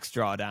the max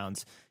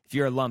drawdowns, if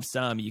you're a lump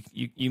sum,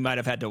 you might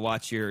have had to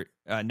watch your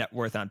net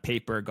worth on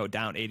paper go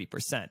down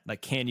 80%.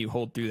 Like, can you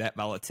hold through that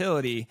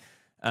volatility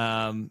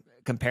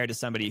compared to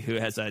somebody who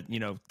has a, you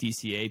know,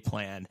 DCA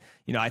plan?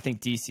 You know, I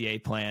think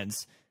DCA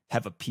plans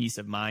have a peace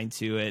of mind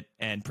to it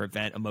and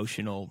prevent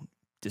emotional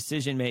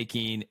decision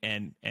making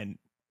and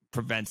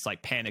prevents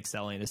like panic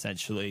selling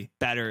essentially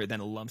better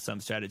than a lump sum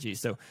strategy.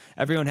 So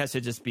everyone has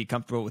to just be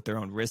comfortable with their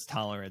own risk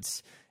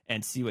tolerance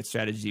and see what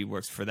strategy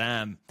works for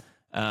them.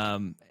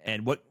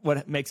 And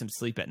what makes them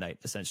sleep at night,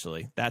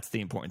 essentially. That's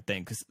the important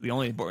thing, because the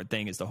only important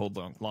thing is to hold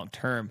long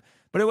term.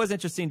 But it was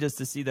interesting just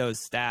to see those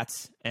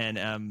stats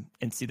and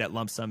see that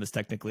lump sum is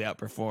technically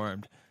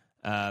outperformed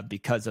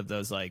because of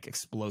those like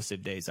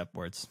explosive days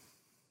upwards.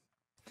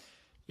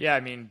 Yeah, I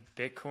mean,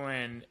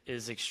 Bitcoin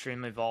is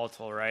extremely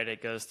volatile, right?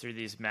 It goes through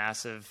these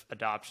massive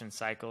adoption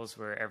cycles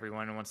where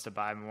everyone wants to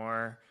buy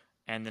more,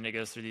 and then it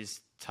goes through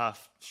these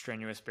tough,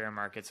 strenuous bear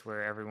markets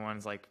where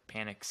everyone's like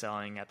panic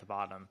selling at the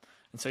bottom.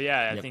 And so,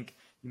 yeah, I think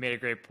you made a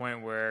great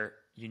point where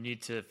you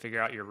need to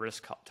figure out your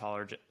risk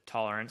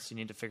tolerance. You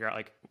need to figure out,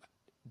 like,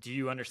 do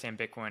you understand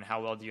Bitcoin?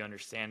 How well do you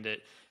understand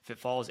it? If it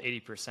falls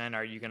 80%,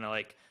 are you going to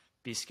like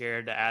be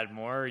scared to add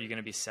more? Are you going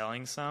to be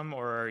selling some,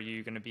 or are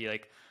you going to be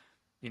like,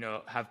 you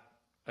know, have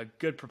a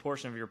good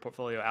proportion of your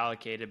portfolio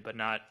allocated, but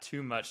not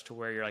too much to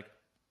where you're like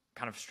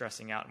kind of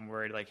stressing out and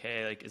worried, like,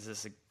 hey, like, is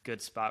this a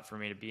good spot for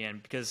me to be in?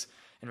 Because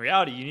in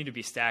reality, you need to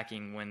be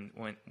stacking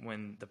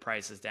when the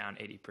price is down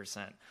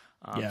 80%.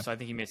 So I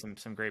think you made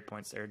some great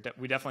points there.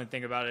 We definitely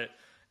think about it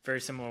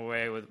very similar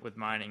way with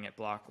mining at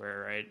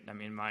Blockware, right? I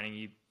mean, mining,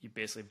 you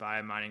basically buy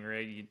a mining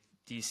rig, you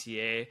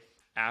DCA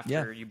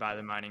after you buy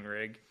the mining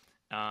rig.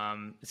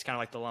 It's kind of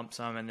like the lump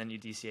sum, and then you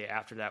DCA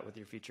after that with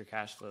your future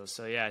cash flows.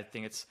 So yeah, I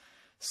think it's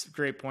a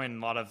great point,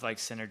 and a lot of like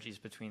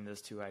synergies between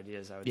those two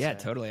ideas, I would say. Yeah,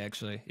 totally,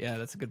 actually. Yeah,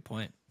 that's a good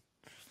point.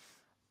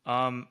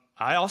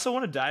 I also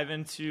want to dive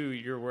into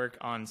your work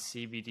on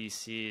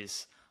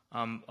CBDCs.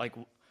 Like,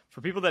 for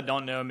people that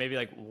don't know, maybe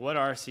like what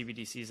are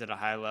CBDCs at a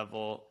high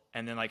level,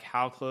 and then like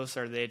how close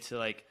are they to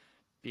like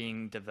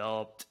being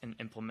developed and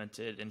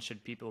implemented, and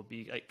should people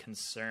be like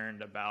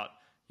concerned about,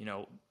 you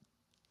know,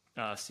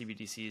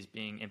 CBDCs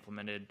being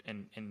implemented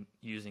and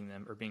using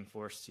them, or being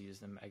forced to use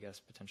them, I guess,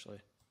 potentially?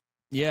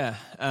 Yeah.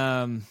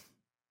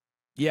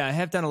 Yeah, I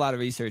have done a lot of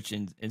research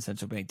in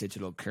central bank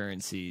digital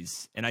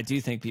currencies, and I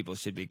do think people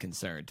should be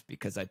concerned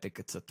because I think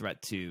it's a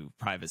threat to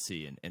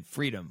privacy and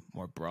freedom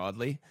more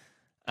broadly.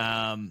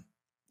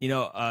 You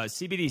know,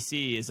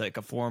 CBDC is like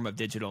a form of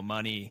digital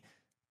money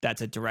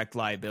that's a direct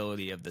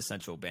liability of the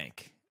central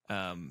bank,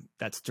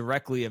 that's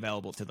directly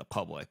available to the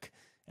public.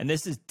 And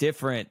this is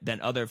different than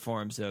other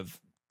forms of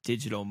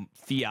digital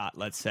fiat,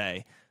 let's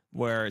say,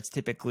 where it's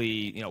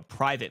typically, you know,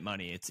 private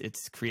money.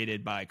 It's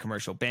created by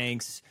commercial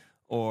banks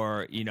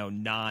or, you know,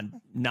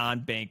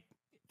 non-bank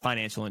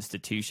financial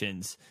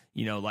institutions,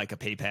 you know, like a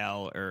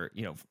PayPal or,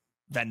 you know,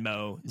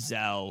 Venmo,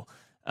 Zelle.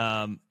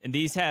 And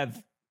these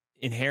have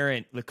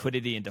inherent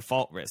liquidity and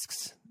default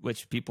risks,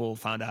 which people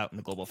found out in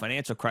the global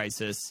financial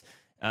crisis.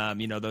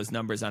 You know, those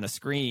numbers on a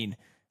screen,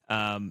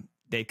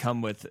 they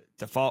come with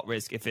default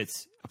risk if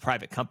it's a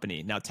private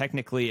company. Now,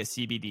 technically, a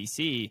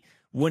CBDC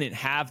wouldn't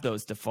have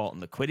those default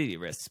and liquidity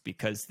risks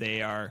because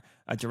they are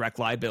a direct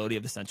liability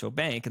of the central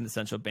bank, and the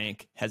central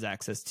bank has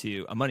access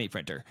to a money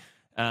printer.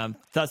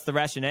 Thus, the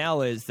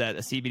rationale is that a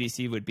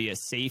CBDC would be a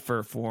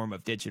safer form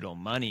of digital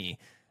money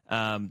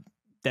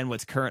than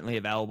what's currently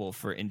available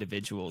for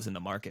individuals in the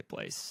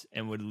marketplace,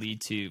 and would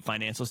lead to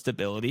financial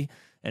stability.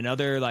 And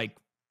other like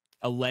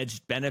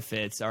alleged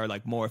benefits are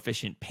like more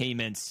efficient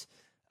payments,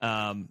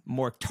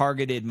 more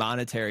targeted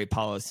monetary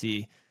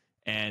policy,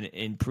 and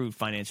improved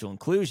financial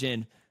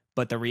inclusion.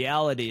 But the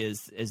reality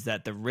is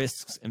that the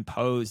risks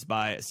imposed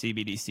by a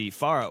CBDC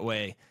far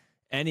outweigh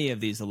any of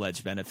these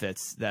alleged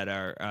benefits that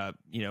are,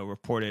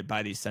 reported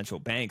by these central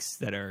banks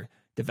that are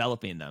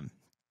developing them.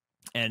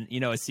 And,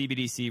 a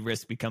CBDC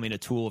risks becoming a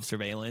tool of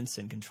surveillance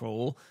and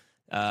control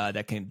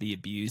that can be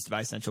abused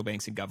by central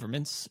banks and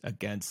governments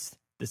against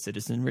the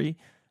citizenry.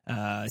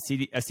 A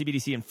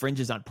CBDC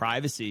infringes on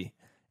privacy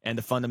and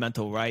the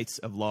fundamental rights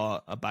of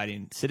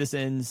law-abiding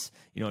citizens,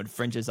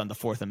 infringes on the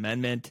Fourth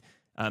Amendment.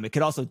 It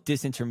could also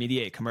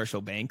disintermediate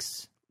commercial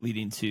banks,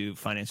 leading to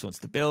financial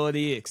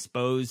instability,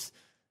 expose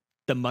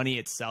the money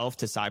itself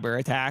to cyber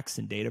attacks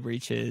and data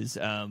breaches.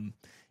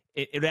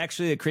 It would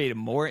actually create a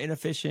more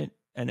inefficient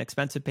and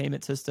expensive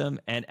payment system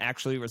and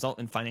actually result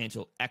in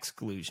financial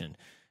exclusion.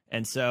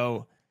 And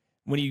so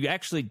when you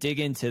actually dig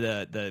into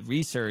the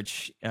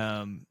research,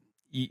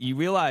 you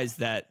realize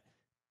that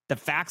the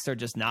facts are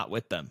just not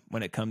with them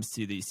when it comes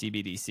to these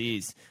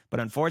CBDCs. But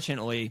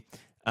unfortunately,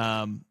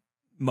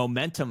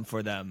 momentum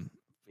for them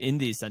in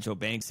these central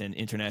banks and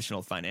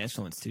international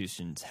financial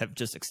institutions have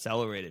just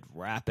accelerated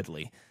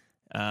rapidly.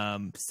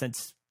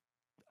 Since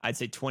I'd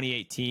say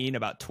 2018,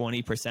 about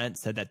 20%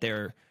 said that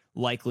they're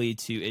likely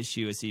to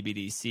issue a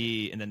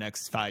CBDC in the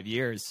next 5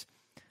 years.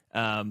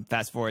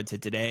 Fast forward to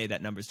today,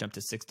 that number's jumped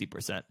to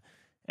 60%.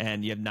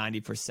 And you have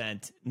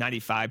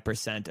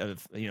 95%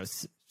 of,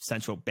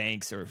 central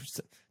banks, or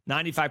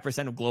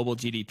 95% of global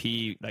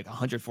GDP, like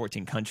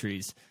 114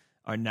 countries,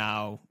 are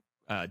now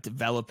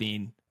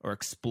developing or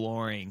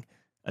exploring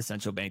a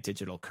central bank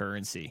digital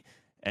currency.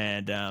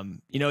 And,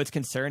 it's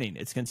concerning.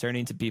 It's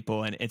concerning to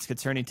people, and it's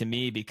concerning to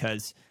me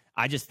because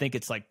I just think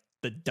it's like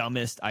the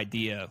dumbest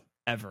idea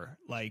ever.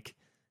 Like,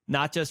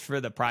 not just for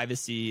the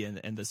privacy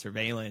and the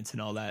surveillance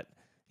and all that,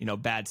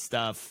 bad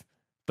stuff,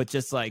 but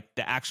just like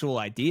the actual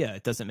idea.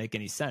 It doesn't make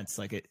any sense.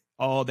 Like,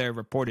 all their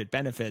reported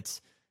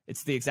benefits,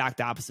 it's the exact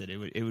opposite.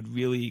 It would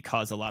really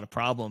cause a lot of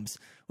problems,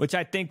 which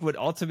I think would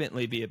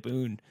ultimately be a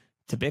boon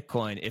to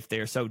Bitcoin if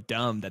they're so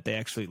dumb that they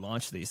actually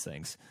launch these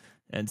things.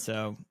 And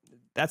so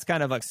that's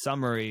kind of a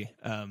summary,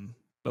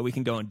 but we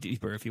can go in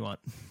deeper if you want.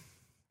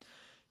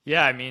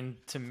 Yeah, I mean,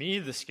 to me,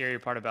 the scary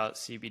part about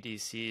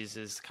CBDCs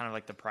is kind of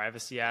like the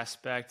privacy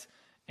aspect,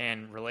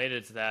 and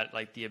related to that,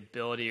 like the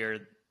ability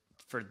or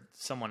for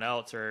someone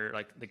else or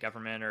like the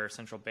government or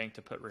central bank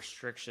to put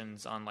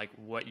restrictions on like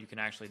what you can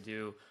actually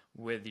do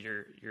with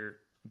your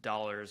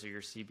dollars or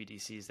your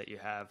CBDCs that you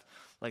have.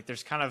 Like,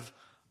 there's kind of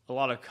a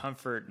lot of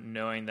comfort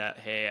knowing that,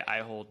 hey, I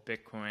hold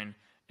Bitcoin.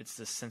 It's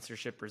this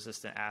censorship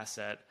resistant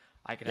asset.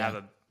 I could have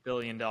 $1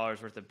 billion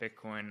worth of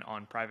Bitcoin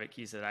on private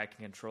keys that I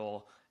can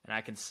control, and I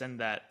can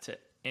send that to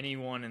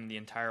anyone in the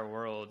entire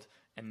world,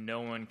 and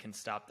no one can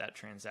stop that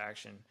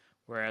transaction.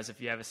 Whereas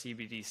if you have a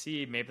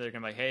CBDC, maybe they're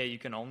going to be like, hey, you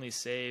can only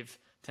save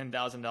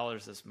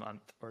 $10,000 this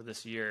month or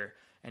this year,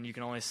 and you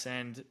can only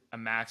send a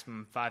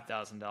maximum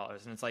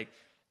 $5,000. And it's like,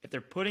 if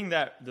they're putting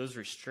those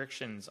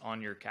restrictions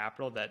on your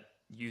capital that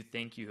you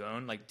think you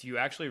own, like, do you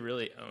actually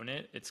really own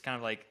it? It's kind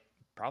of like,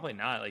 probably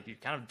not. Like, you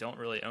kind of don't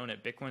really own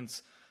it.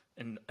 Bitcoin's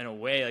in a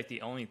way like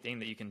the only thing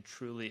that you can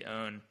truly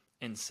own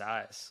in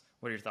size.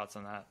 What are your thoughts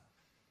on that?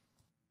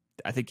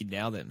 I think you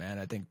nailed it, man.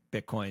 I think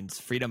Bitcoin's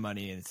freedom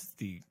money is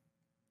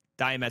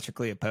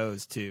diametrically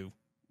opposed to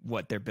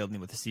what they're building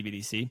with the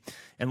CBDC.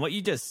 And what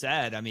you just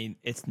said, I mean,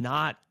 it's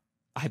not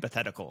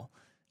hypothetical.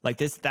 Like,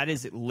 that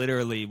is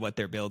literally what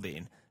they're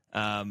building.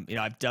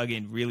 I've dug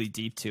in really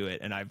deep to it,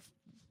 and I've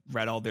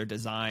read all their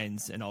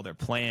designs and all their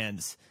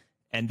plans.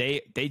 And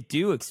they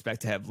do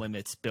expect to have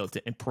limits built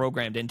and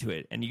programmed into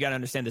it. And you got to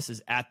understand, this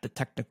is at the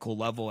technical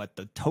level, at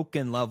the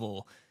token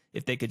level.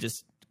 If they could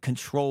just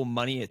control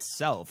money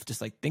itself,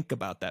 just like think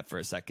about that for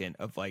a second,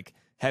 of like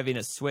having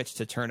a switch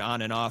to turn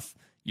on and off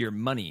your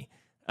money.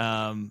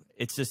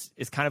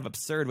 It's kind of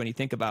absurd when you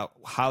think about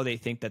how they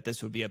think that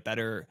this would be a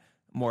better,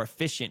 more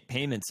efficient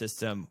payment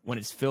system when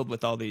it's filled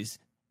with all these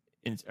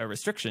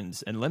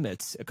restrictions and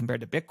limits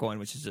compared to Bitcoin,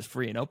 which is just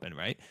free and open,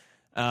 right?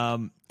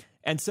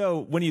 And so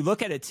when you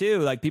look at it too,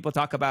 like, people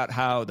talk about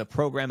how the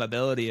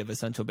programmability of a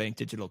central bank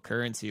digital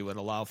currency would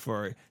allow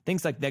for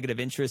things like negative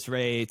interest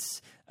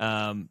rates,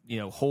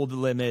 hold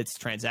limits,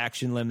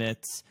 transaction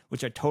limits,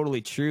 which are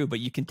totally true, but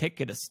you can take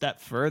it a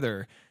step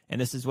further. And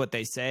this is what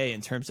they say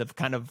in terms of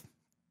kind of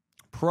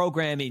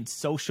programming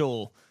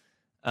social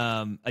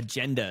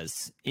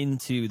agendas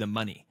into the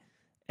money.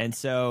 And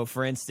so,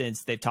 for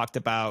instance, they've talked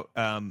about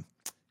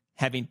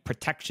having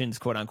protections,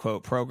 quote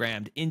unquote,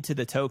 programmed into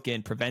the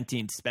token,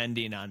 preventing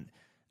spending on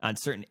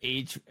certain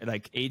age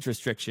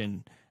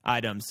restriction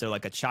items. So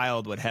like a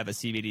child would have a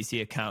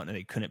CBDC account and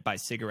they couldn't buy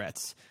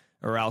cigarettes,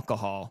 or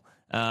alcohol.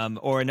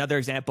 Or another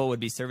example would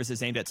be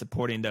services aimed at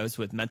supporting those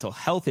with mental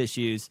health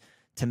issues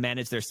to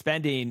manage their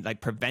spending,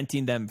 like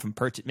preventing them from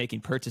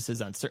making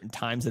purchases on certain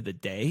times of the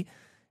day.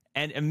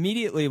 And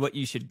immediately what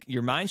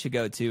your mind should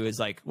go to is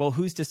like, well,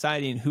 who's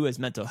deciding who has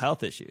mental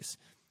health issues?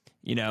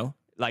 You know,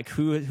 like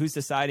who's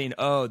deciding,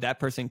 oh, that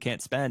person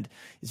can't spend?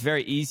 It's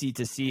very easy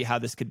to see how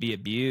this could be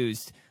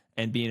abused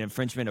and be an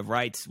infringement of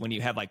rights when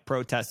you have like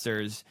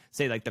protesters,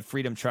 say like the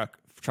Freedom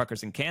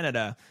Truckers in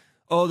Canada.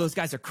 Oh, those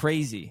guys are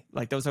crazy.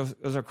 Like those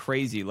are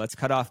crazy. Let's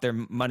cut off their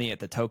money at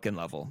the token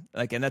level.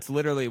 Like, and that's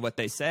literally what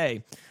they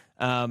say.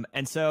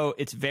 And so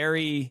it's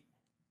very,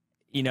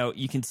 you know,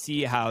 you can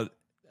see how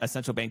a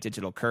central bank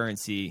digital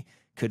currency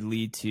could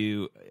lead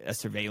to a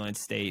surveillance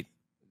state,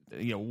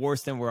 you know,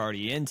 worse than we're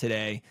already in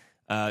today,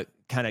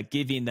 kind of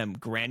giving them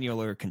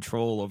granular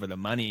control over the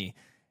money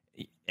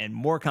and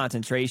more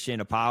concentration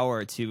of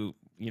power to,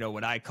 you know,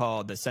 what I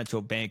call the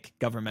central bank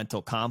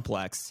governmental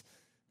complex.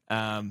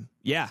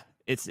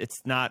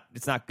 It's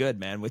not good,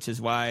 man, which is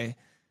why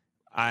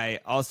I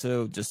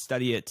also just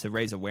study it to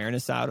raise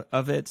awareness out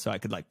of it so I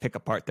could like pick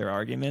apart their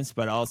arguments,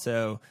 but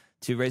also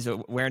to raise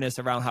awareness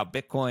around how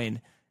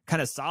Bitcoin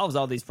kind of solves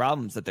all these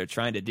problems that they're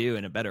trying to do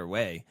in a better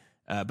way.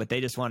 But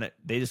they just want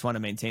to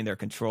maintain their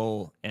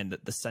control and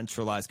the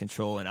centralized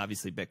control. And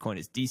obviously Bitcoin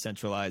is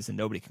decentralized and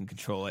nobody can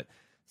control it.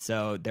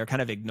 So they're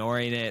kind of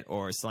ignoring it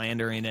or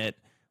slandering it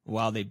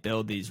while they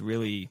build these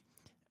really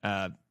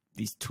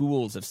these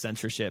tools of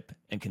censorship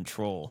and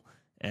control.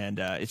 And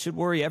it should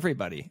worry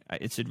everybody.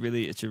 It should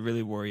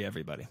really worry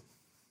everybody.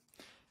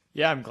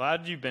 Yeah, I'm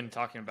glad you've been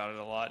talking about it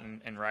a lot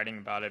and writing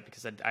about it,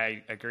 because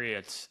I agree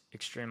it's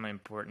extremely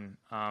important.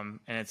 And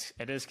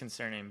it is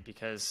concerning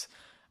because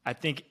I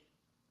think,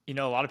 you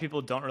know, a lot of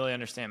people don't really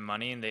understand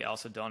money, and they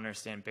also don't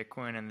understand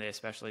Bitcoin, and they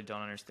especially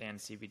don't understand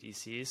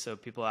CBDCs. So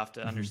people have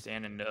to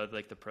understand and know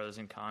like the pros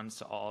and cons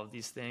to all of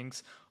these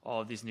things,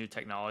 all of these new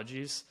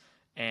technologies,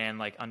 and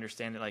like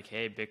understand that like,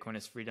 hey, Bitcoin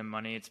is freedom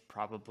money. It's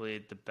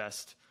probably the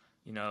best,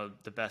 you know,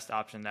 the best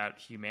option that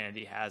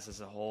humanity has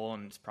as a whole,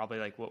 and it's probably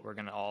like what we're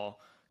going to all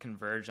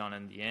converge on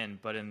in the end.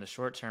 But in the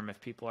short term, if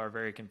people are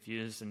very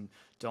confused and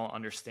don't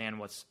understand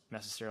what's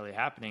necessarily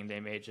happening,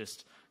 they may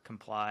just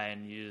comply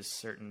and use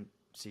certain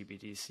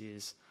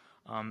CBDCs.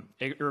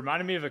 It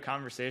reminded me of a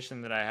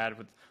conversation that I had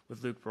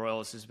with Luke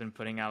Broyles, who's been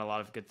putting out a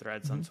lot of good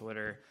threads on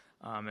Twitter,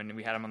 and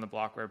we had him on the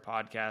Blockware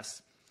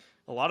podcast.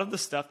 A lot of the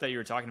stuff that you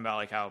were talking about,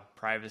 like how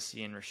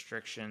privacy and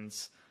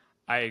restrictions,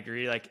 I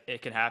agree, like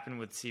it could happen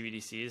with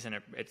CBDCs,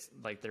 and it's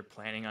like they're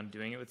planning on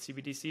doing it with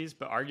CBDCs,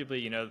 but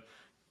arguably, you know,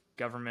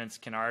 governments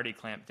can already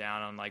clamp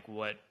down on like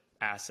what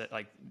asset,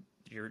 like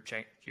your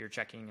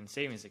checking and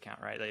savings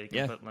account, right? They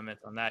can put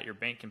limits on that. Your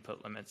bank can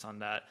put limits on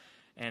that.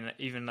 And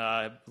even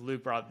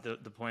Luke brought the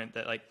point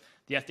that like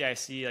the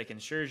FDIC like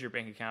insures your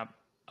bank account,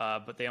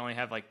 but they only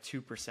have like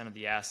 2% of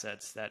the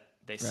assets that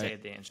they say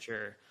they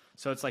insure.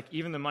 So it's like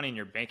even the money in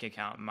your bank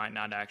account might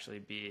not actually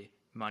be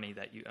money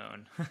that you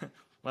own,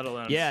 let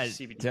alone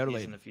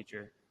CBDCs in the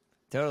future.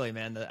 Totally,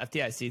 man. The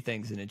FDIC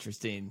thing's an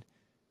interesting.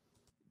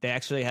 They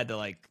actually had to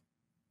like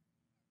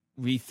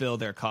refill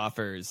their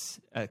coffers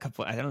I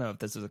don't know if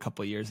this was a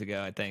couple of years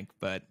ago, I think,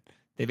 but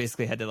they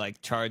basically had to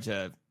like charge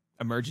a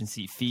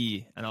emergency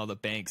fee on all the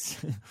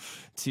banks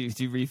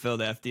to refill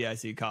the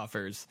FDIC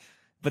coffers.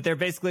 But they're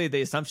basically,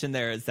 the assumption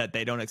there is that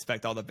they don't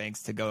expect all the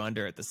banks to go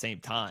under at the same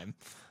time.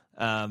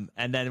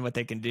 And then what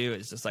they can do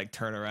is just like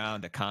turn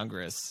around to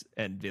Congress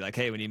and be like,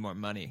 hey, we need more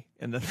money.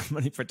 And then the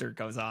money printer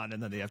goes on,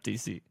 and then the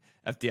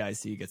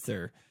FDIC gets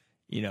their,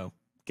 you know,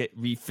 get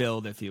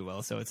refilled, if you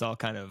will. So it's all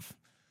kind of,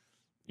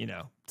 you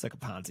know, it's like a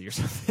Ponzi or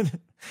something.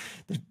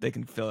 They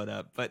can fill it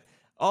up. But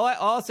all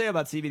I'll say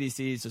about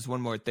CBDCs, just one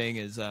more thing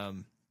is,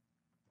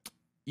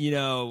 you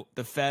know,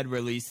 the Fed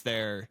released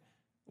their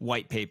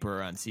white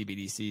paper on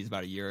CBDCs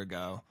about a year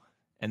ago,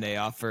 and they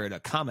offered a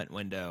comment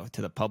window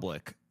to the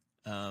public.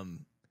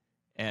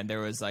 And there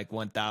was like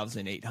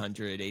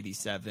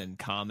 1,887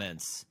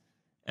 comments,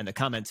 and the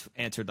comments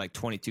answered like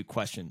 22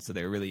 questions. So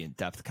they were really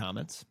in-depth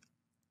comments.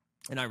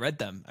 And I read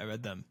them.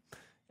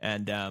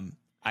 And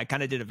I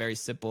kind of did a very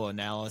simple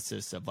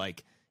analysis of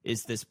like,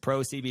 is this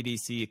pro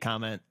CBDC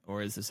comment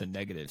or is this a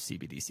negative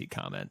CBDC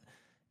comment?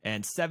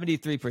 And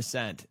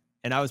 73%,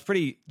 and I was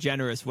pretty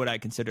generous what I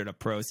considered a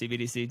pro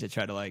CBDC to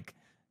try to like,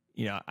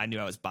 you know, I knew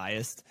I was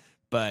biased,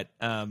 but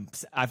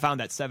I found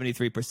that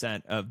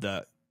 73%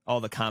 of all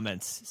the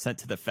comments sent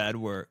to the Fed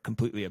were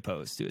completely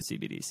opposed to a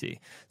CBDC.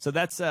 So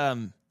that's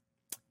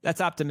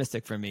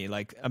optimistic for me.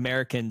 Like,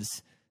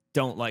 Americans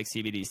don't like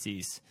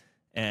CBDCs,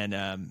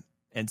 and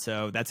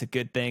so that's a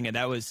good thing. And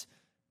that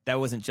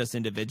wasn't just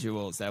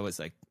individuals. That was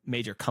like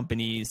major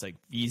companies like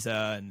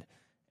Visa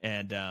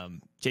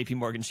and JP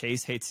Morgan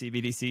Chase hates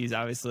CBDCs,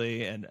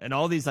 obviously. And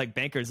all these like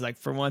bankers, like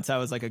for once I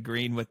was like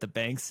agreeing with the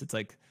banks. It's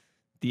like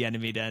the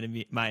enemy to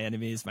enemy, my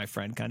enemy is my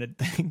friend kind of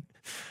thing.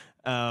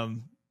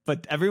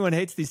 But everyone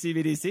hates these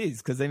CBDCs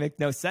because they make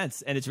no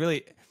sense. And it's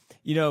really,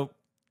 you know,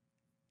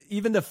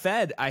 even the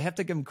Fed, I have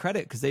to give them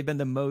credit because they've been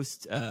the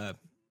most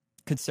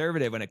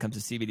conservative when it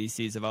comes to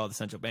CBDCs of all the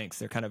central banks.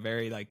 They're kind of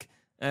very like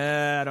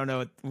I don't know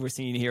what we're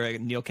seeing here. Like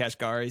Neil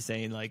Kashkari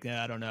saying like,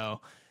 I don't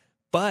know.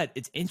 But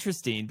it's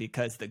interesting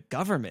because the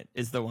government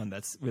is the one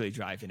that's really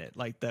driving it.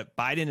 Like the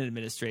Biden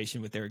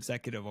administration with their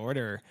executive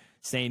order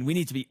saying we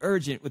need to be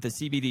urgent with the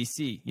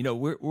CBDC. You know,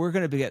 we're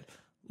going to get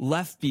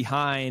left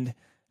behind.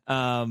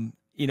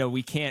 You know,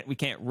 we can't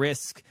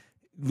risk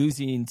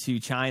losing to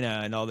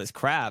China and all this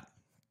crap.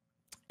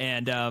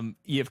 And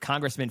you have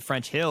Congressman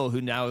French Hill,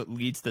 who now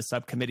leads the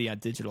subcommittee on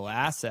digital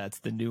assets,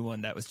 the new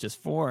one that was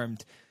just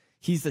formed.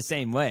 He's the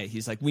same way.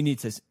 He's like, we need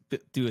to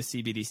do a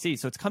CBDC.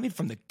 So it's coming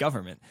from the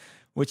government,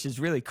 which is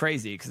really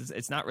crazy because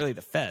it's not really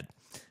the Fed.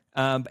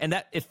 And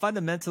that it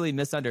fundamentally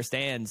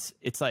misunderstands.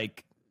 It's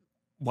like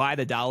why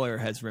the dollar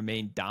has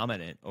remained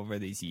dominant over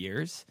these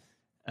years.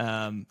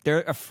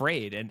 They're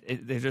afraid and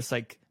they're just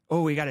like,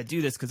 oh, we got to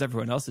do this because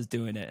everyone else is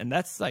doing it. And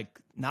that's like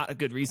not a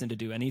good reason to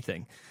do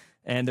anything.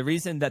 And the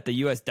reason that the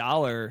US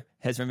dollar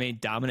has remained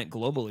dominant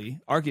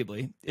globally,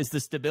 arguably, is the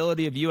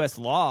stability of US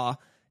law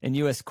and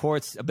U.S.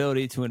 courts'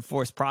 ability to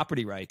enforce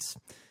property rights.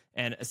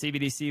 And a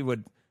CBDC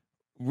would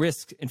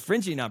risk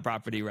infringing on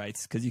property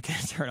rights because you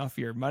can't turn off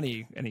your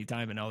money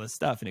anytime and all this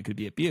stuff, and it could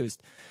be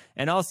abused.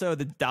 And also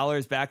the dollar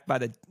is backed by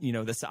the, you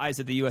know, the size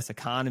of the U.S.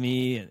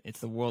 economy, and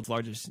it's the world's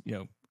largest, you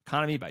know,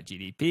 economy by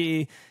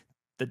GDP.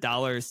 The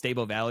dollar's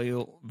stable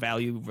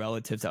value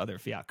relative to other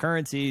fiat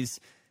currencies.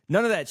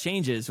 None of that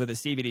changes with a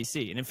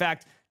CBDC. And in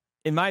fact,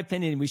 in my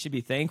opinion, we should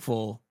be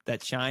thankful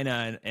that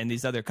China and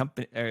these other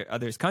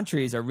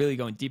countries are really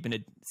going deep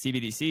into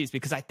CBDCs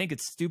because I think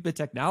it's stupid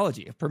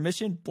technology. A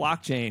permission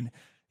blockchain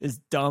is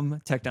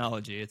dumb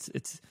technology. It's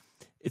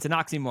an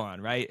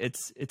oxymoron, right?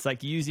 It's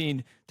like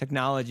using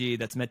technology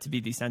that's meant to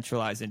be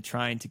decentralized and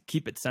trying to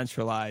keep it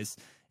centralized.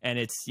 And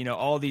it's, you know,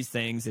 all these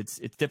things. It's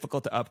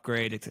difficult to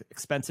upgrade. It's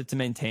expensive to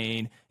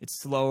maintain.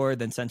 It's slower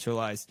than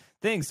centralized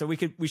things. So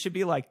we should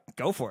be like,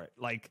 go for it.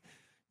 Like,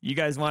 you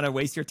guys want to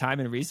waste your time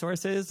and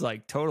resources?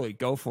 Like, totally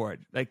go for it.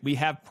 Like, we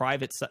have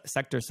private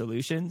sector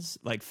solutions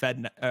like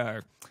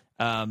the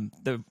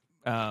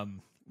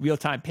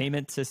real-time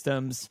payment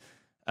systems,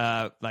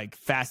 like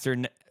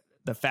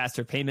the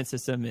faster payment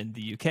system in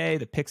the UK,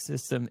 the PIX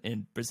system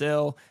in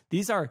Brazil.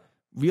 These are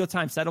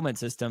real-time settlement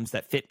systems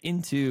that fit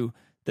into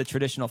the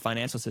traditional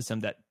financial system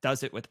that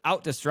does it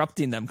without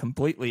disrupting them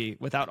completely,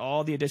 without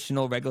all the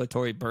additional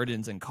regulatory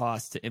burdens and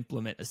costs to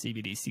implement a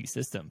CBDC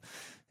system.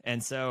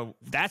 And so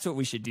that's what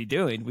we should be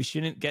doing. We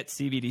shouldn't get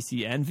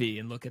CBDC envy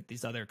and look at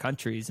these other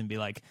countries and be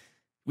like,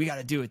 we got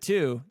to do it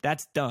too.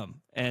 That's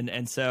dumb.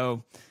 And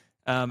so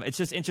it's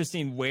just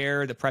interesting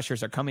where the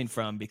pressures are coming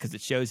from because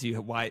it shows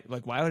you why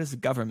does the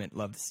government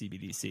love the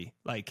CBDC?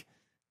 Like,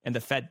 and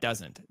the Fed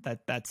doesn't.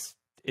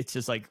 It's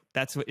just like,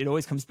 that's what it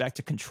always comes back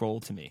to control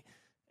to me.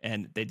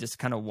 And they just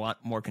kind of want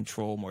more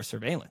control, more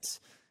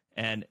surveillance.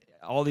 And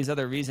all these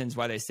other reasons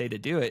why they say to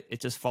do it, it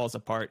just falls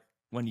apart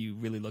when you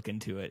really look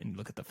into it and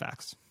look at the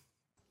facts.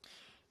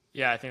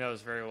 Yeah, I think that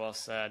was very well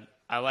said.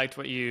 I liked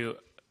what you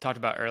talked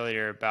about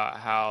earlier about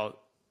how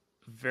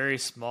very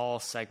small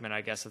segment,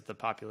 I guess, of the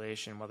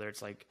population, whether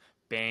it's like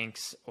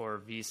banks or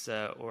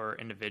Visa or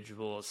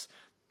individuals,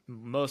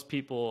 most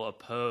people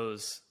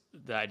oppose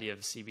the idea of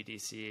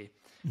CBDC.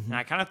 Mm-hmm. And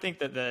I kind of think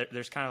that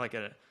there's kind of like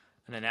an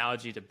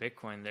analogy to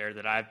Bitcoin there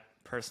that I've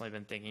personally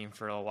been thinking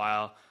for a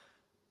while.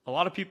 A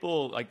lot of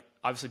people, like,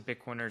 obviously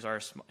Bitcoiners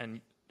are, and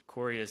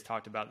Corey has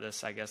talked about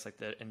this, I guess, like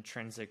the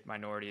intrinsic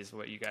minority is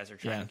what you guys are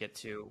trying to get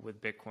to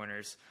with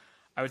Bitcoiners.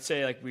 I would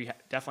say like we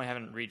definitely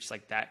haven't reached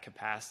like that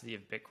capacity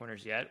of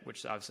Bitcoiners yet,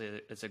 which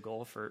obviously is a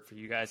goal for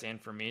you guys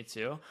and for me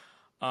too.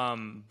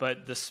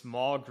 But the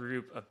small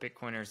group of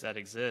Bitcoiners that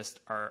exist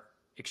are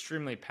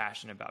extremely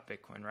passionate about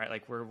Bitcoin, right?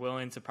 Like we're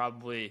willing to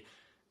probably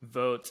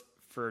vote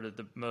for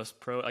the most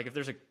pro, like if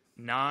there's a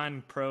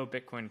non-pro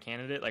Bitcoin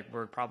candidate, like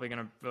we're probably going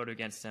to vote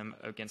against him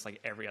against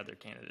like every other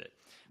candidate.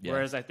 Yeah.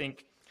 Whereas I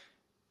think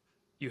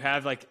you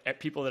have like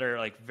people that are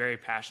like very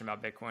passionate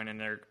about Bitcoin and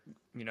they're,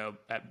 you know,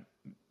 at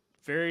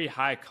very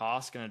high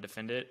cost going to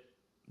defend it.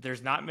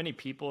 There's not many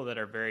people that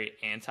are very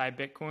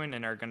anti-Bitcoin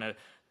and are going to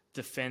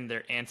defend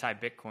their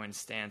anti-Bitcoin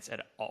stance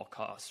at all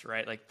costs,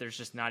 right? Like there's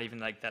just not even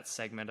like that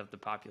segment of the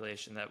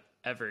population that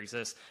ever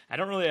exists. I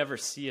don't really ever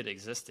see it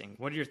existing.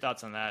 What are your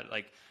thoughts on that?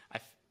 Like,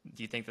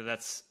 do you think that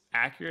that's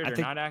accurate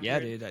or not accurate? Yeah,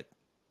 dude.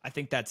 I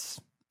think that's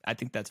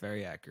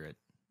very accurate.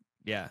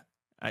 Yeah.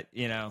 I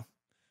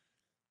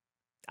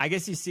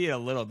guess you see it a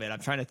little bit. I'm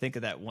trying to think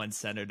of that one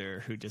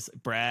senator who just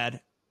Brad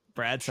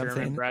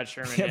something. Brad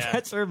Sherman. Yeah,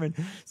 Brad Sherman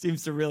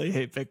seems to really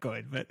hate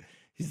Bitcoin, but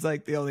he's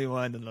like the only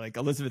one. And like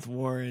Elizabeth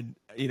Warren,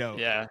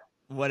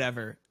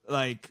 whatever.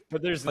 Like,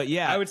 but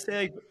I would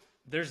say like,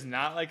 there's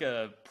not like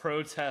a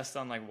protest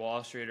on like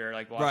Wall Street or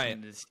like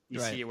Washington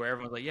DC where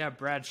everyone's like, yeah,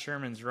 Brad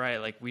Sherman's right.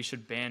 Like we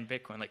should ban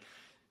Bitcoin. Like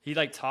he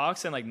like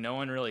talks and like no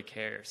one really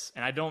cares.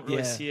 And I don't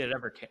really see it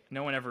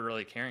no one ever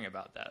really caring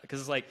about that. Because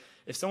it's like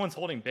if someone's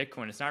holding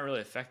Bitcoin, it's not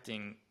really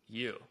affecting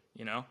you,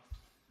 you know?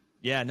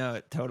 Yeah,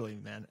 no, totally,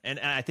 man. And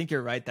I think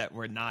you're right that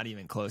we're not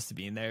even close to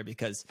being there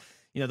because,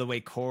 the way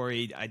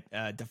Corey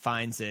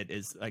defines it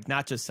is like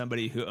not just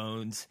somebody who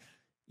owns,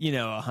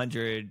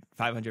 $100,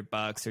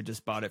 $500, or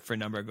just bought it for a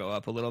number go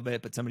up a little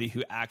bit, but somebody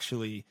who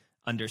actually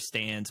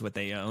understands what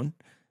they own,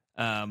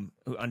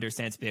 who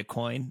understands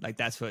Bitcoin. Like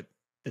that's what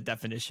the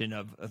definition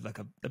of like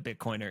the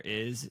Bitcoiner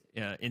is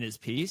in his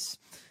piece.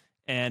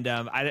 And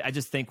I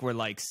just think we're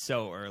like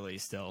so early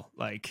still.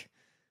 Like,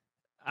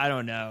 I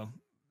don't know,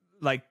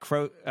 like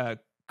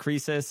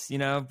Croesus,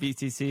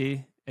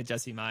 BTC and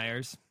Jesse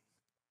Myers.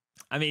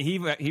 I mean,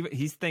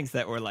 he thinks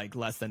that we're like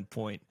less than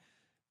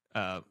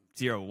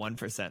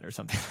 0.01% or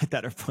something like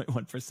that, or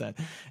 0.1%.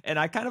 And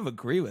I kind of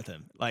agree with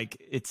him.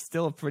 Like, it's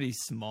still a pretty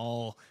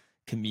small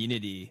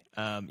community.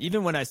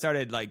 Even when I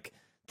started like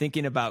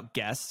thinking about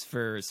guests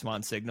for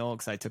Swan Signal,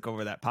 because I took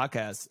over that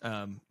podcast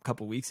a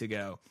couple weeks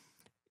ago,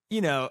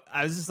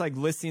 I was just like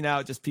listing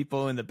out just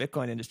people in the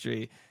Bitcoin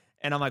industry.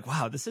 And I'm like,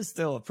 wow, this is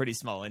still a pretty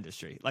small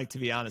industry. Like, to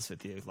be honest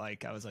with you,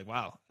 like I was like,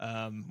 wow,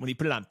 when you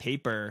put it on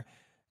paper,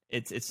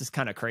 it's just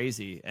kind of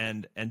crazy.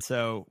 And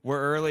so we're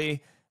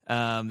early.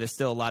 There's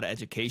still a lot of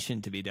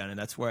education to be done. And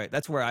that's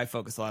where I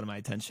focus a lot of my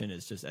attention,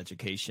 is just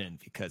education,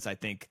 because I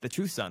think the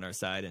truth's on our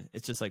side. And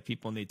it's just like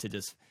people need to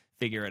just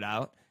figure it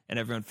out, and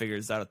everyone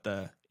figures it out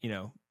at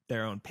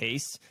their own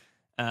pace.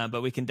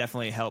 But we can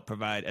definitely help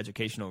provide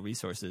educational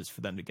resources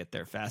for them to get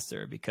there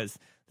faster, because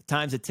the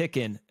time's a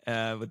ticking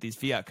with these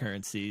fiat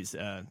currencies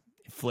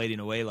inflating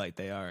away like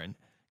they are and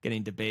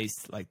getting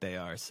debased like they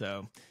are.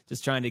 So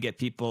just trying to get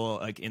people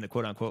like in the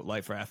quote unquote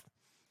life raft.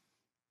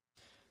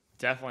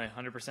 Definitely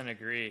 100%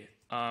 agree.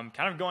 Kind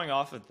of going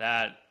off of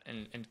that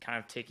and kind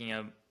of taking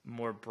a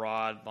more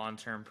broad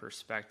long-term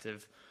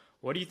perspective,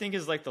 what do you think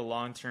is like the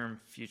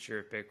long-term future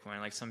of Bitcoin?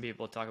 Like, some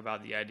people talk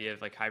about the idea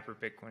of like hyper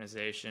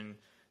Bitcoinization.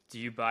 Do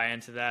you buy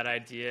into that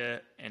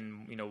idea?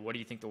 And, what do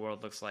you think the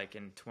world looks like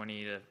in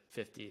 20 to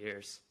 50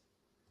 years?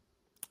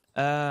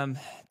 20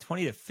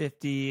 to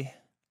 50.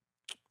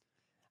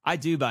 I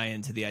do buy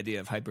into the idea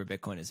of hyper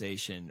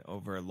Bitcoinization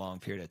over a long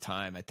period of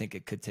time. I think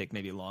it could take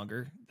maybe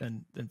longer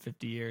than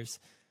 50 years.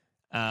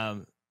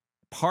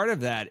 Part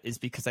of that is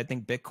because I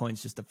think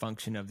Bitcoin's just a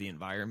function of the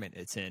environment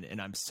it's in. And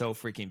I'm so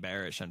freaking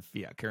bearish on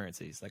fiat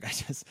currencies. Like,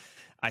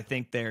 I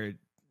think they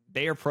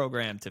are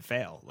programmed to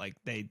fail. Like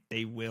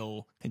they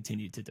will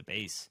continue to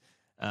debase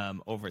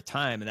over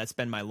time. And that's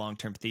been my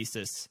long-term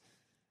thesis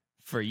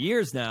for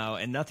years now,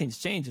 and nothing's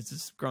changed. It's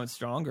just grown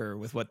stronger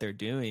with what they're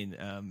doing,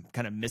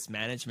 kind of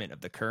mismanagement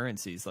of the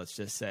currencies, let's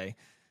just say.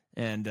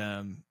 And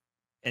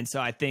so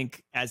I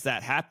think as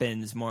that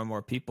happens, more and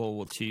more people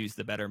will choose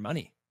the better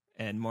money,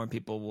 and more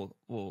people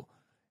will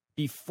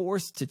be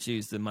forced to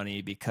choose the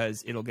money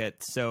because it'll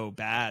get so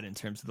bad in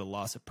terms of the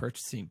loss of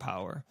purchasing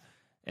power.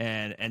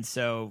 And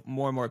so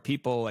more and more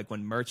people, like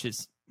when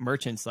merchants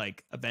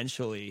like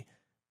eventually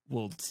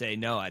will say,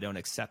 no, I don't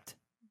accept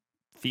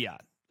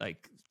fiat.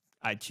 Like,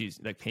 I choose,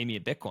 like, pay me a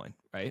Bitcoin,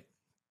 right?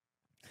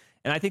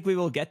 And I think we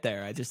will get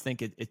there. I just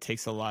think it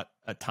takes a lot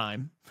of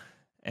time,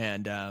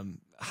 and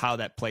how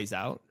that plays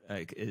out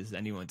is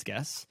anyone's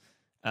guess.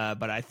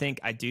 But I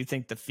do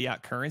think the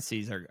fiat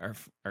currencies are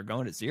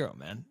going to zero,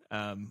 man.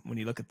 When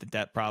you look at the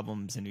debt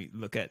problems and you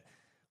look at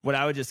what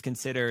I would just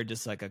consider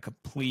just like a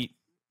complete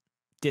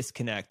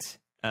disconnect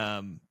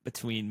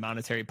between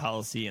monetary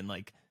policy and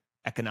like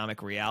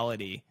economic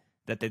reality,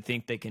 that they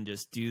think they can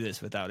just do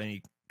this without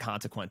any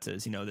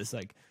consequences. This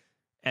like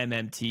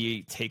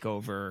MMT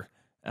takeover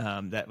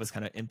that was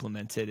kind of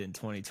implemented in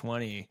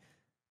 2020.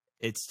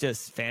 It's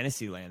just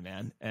fantasy land,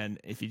 man. And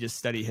if you just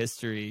study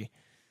history,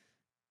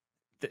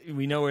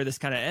 we know where this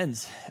kind of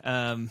ends.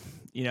 I'm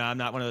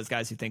not one of those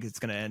guys who think it's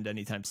going to end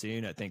anytime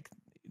soon. I think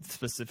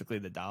specifically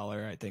the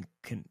dollar, I think,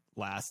 can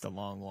last a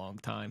long, long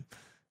time.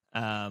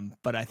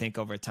 But I think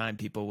over time,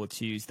 people will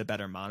choose the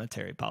better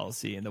monetary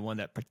policy, and the one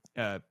that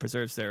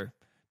preserves their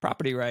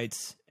property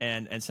rights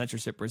and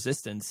censorship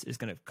resistance is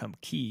going to become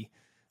key.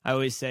 I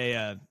always say,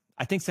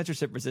 I think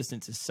censorship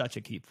resistance is such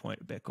a key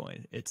point of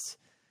Bitcoin. It's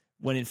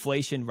when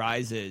inflation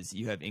rises,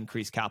 you have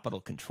increased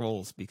capital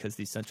controls because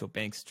these central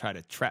banks try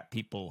to trap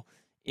people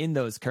in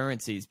those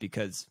currencies,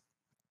 because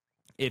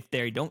if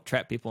they don't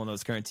trap people in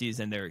those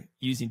currencies and they're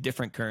using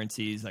different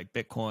currencies like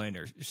Bitcoin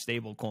or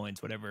stable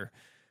coins, whatever,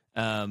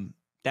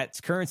 that's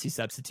currency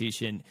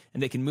substitution,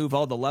 and they can move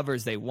all the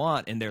levers they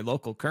want in their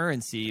local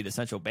currency, the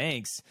central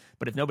banks.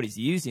 But if nobody's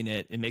using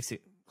it, it makes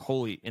it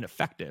wholly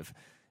ineffective.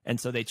 And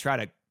so they try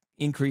to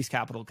increase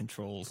capital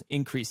controls,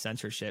 increase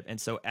censorship. And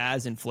so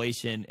as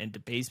inflation and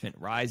debasement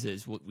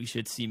rises, we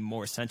should see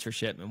more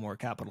censorship and more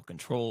capital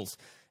controls.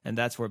 And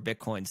that's where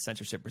Bitcoin's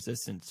censorship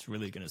resistance is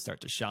really going to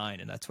start to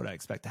shine. And that's what I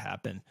expect to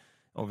happen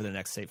over the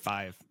next, say,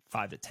 5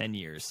 to 10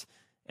 years.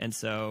 And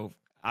so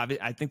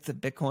I think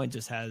that Bitcoin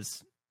just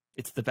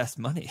it's the best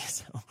money.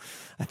 So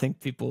I think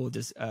people will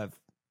just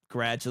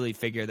gradually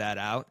figure that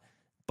out,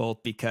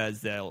 both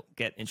because they'll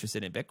get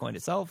interested in Bitcoin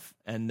itself,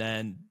 and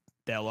then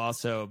they'll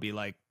also be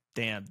like,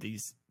 damn,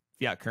 these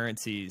fiat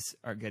currencies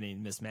are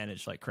getting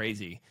mismanaged like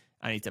crazy.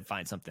 I need to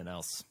find something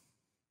else.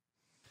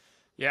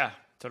 Yeah,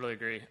 totally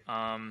agree.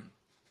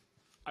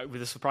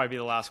 This will probably be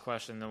the last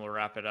question, then we'll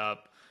wrap it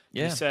up.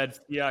 Yeah. You said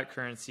fiat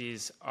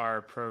currencies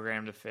are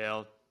programmed to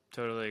fail.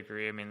 Totally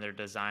agree. I mean, they're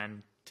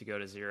designed to go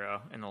to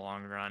zero in the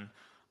long run.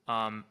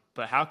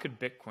 But how could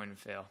Bitcoin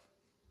fail?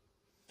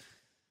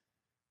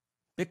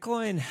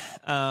 Bitcoin,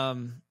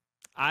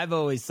 I've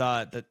always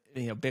thought that,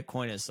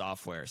 Bitcoin is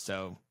software.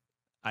 So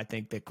I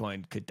think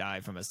Bitcoin could die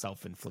from a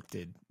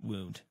self-inflicted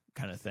wound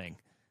kind of thing.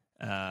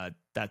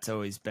 That's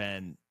always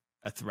been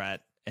a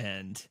threat.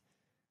 And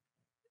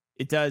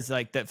it does,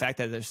 like, the fact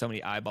that there's so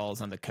many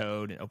eyeballs on the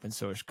code and open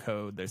source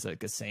code, there's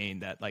like a saying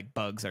that like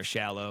bugs are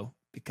shallow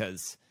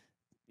because,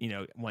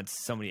 once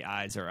so many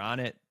eyes are on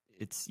it,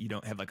 you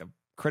don't have like a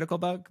critical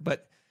bug,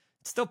 but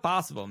it's still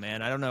possible,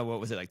 man. I don't know, what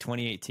was it, like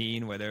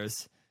 2018, where there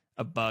was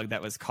a bug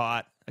that was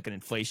caught, like an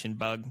inflation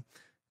bug.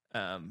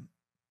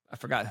 I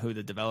forgot who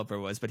the developer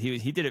was, but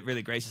he did it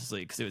really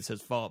graciously because it was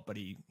his fault, but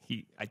he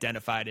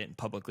identified it and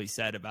publicly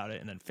said about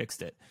it and then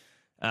fixed it.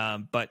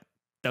 But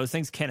those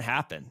things can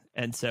happen,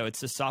 and so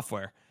it's just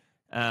software.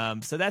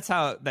 So that's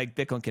how like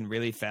Bitcoin can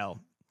really fail.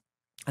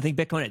 I think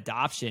Bitcoin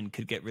adoption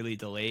could get really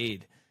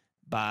delayed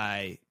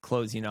by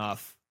closing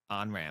off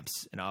on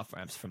ramps and off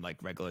ramps from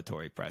like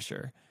regulatory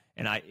pressure.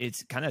 And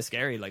it's kind of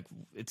scary. Like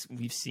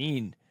we've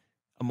seen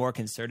a more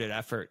concerted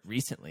effort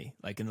recently,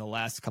 like in the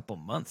last couple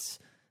months,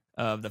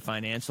 of the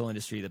financial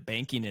industry, the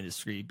banking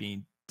industry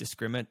being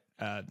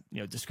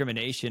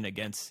discrimination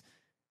against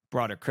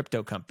broader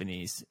crypto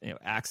companies,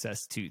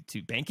 access to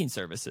banking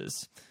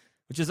services,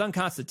 which is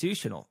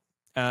unconstitutional.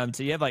 So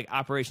you have like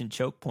Operation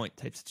Choke Point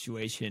type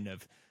situation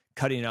of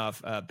cutting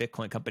off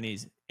Bitcoin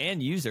companies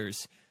and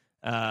users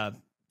from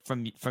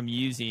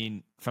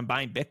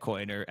buying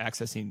Bitcoin or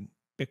accessing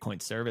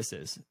Bitcoin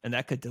services, and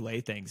that could delay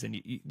things. And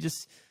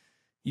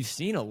you've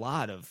seen a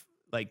lot of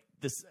like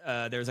this.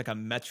 There's like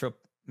a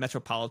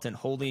Metropolitan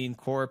Holding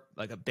Corp,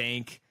 like a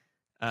bank,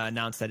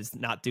 announced that it's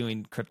not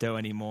doing crypto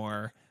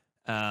anymore.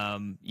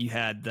 You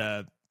had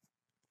the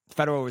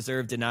Federal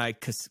Reserve deny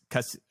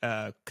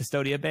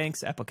Custodia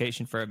Bank's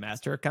application for a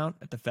master account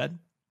at the Fed,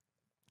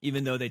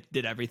 even though they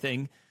did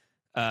everything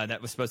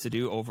that was supposed to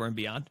do over and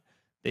beyond.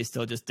 They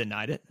still just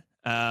denied it.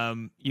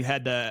 You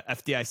had the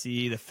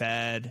FDIC, the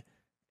Fed,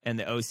 and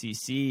the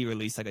OCC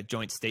release like a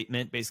joint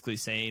statement basically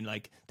saying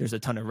like there's a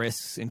ton of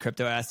risks in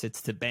crypto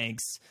assets to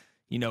banks.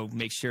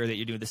 Make sure that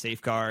you're doing the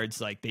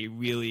safeguards. Like they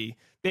really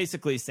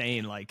basically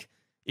saying like,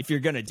 if you're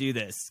going to do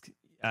this,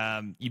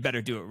 you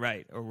better do it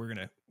right, or we're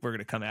going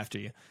to come after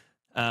you.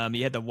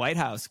 You had the White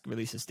House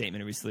release a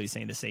statement recently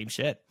saying the same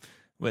shit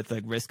with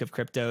like risk of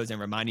cryptos and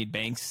reminding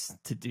banks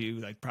to do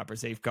like proper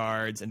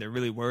safeguards. And they're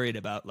really worried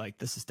about like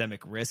the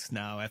systemic risks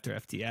now after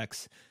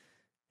FTX.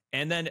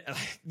 And then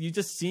you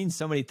just seen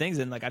so many things.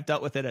 And like I've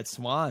dealt with it at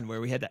Swan where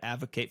we had to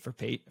advocate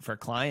for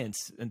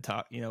clients and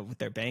talk, with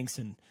their banks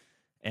and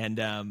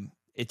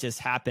it just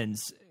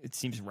happens. It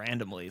seems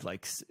randomly,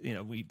 like,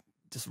 we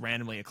just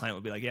randomly, a client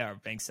would be like, yeah, our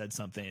bank said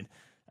something.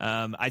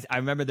 I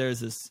remember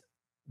there's this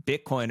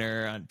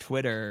Bitcoiner on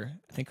Twitter.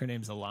 I think her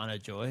name's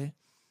Alana Joy,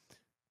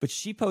 but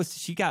she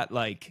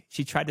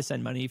tried to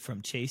send money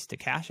from Chase to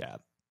Cash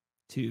App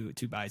to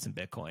buy some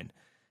Bitcoin.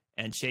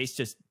 And Chase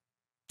just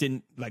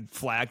didn't like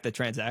flag the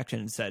transaction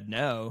and said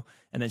no.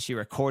 And then she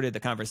recorded the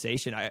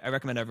conversation. I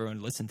recommend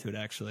everyone listen to it.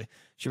 Actually,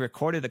 she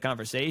recorded the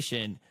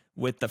conversation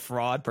with the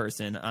fraud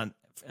person on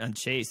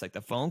Chase, like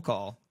the phone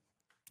call.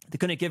 They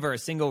couldn't give her a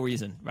single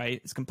reason, right?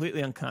 It's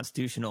completely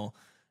unconstitutional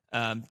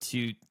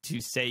to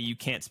say you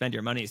can't spend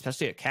your money,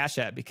 especially at Cash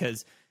App,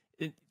 because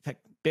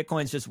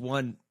Bitcoin's just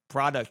one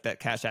product that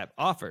Cash App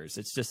offers.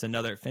 It's just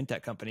another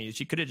fintech company.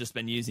 She could have just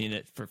been using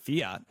it for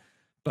fiat,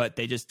 but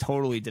they just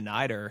totally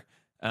denied her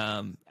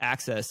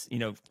access,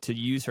 to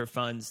use her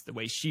funds the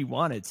way she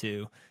wanted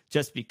to,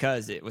 just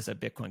because it was a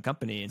Bitcoin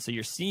company. And so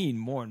you're seeing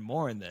more and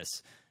more in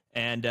this,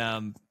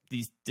 and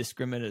these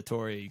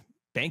discriminatory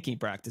banking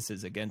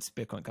practices against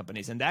Bitcoin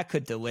companies, and that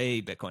could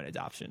delay Bitcoin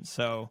adoption.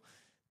 So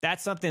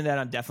that's something that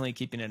I'm definitely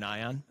keeping an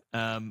eye on.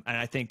 And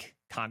I think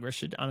Congress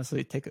should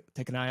honestly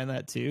take an eye on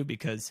that too,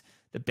 because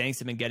the banks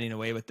have been getting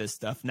away with this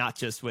stuff, not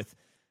just with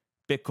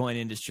Bitcoin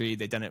industry.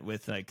 They've done it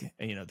with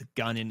the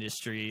gun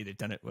industry. They've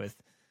done it with,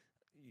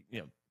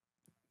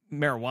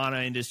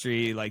 marijuana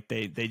industry. Like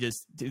they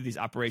just do these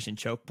Operation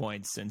Choke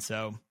Points. And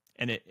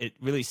it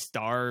really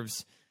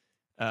starves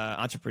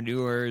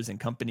entrepreneurs and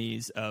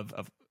companies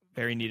of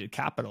very needed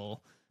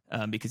capital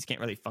because you can't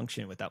really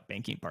function without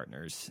banking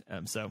partners.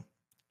 So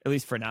at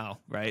least for now,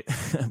 right?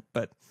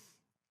 But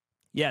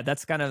yeah,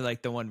 that's kind of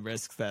like the one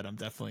risk that I'm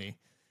definitely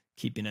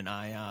keeping an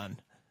eye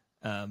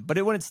on. But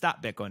it wouldn't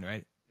stop Bitcoin,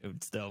 right?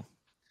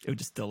 It would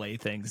just delay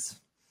things.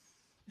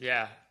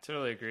 Yeah,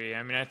 totally agree.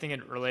 I mean, I think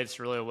it relates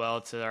really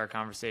well to our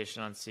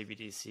conversation on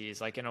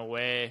CBDCs. Like in a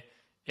way,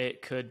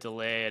 it could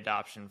delay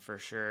adoption for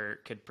sure.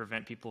 It could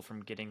prevent people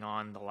from getting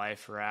on the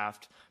life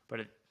raft. But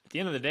at the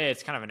end of the day,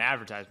 it's kind of an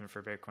advertisement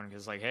for Bitcoin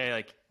because like, hey,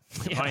 like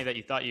the money that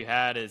you thought you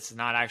had is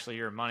not actually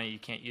your money. You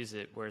can't use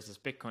it. Whereas this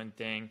Bitcoin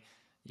thing,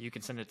 you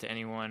can send it to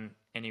anyone,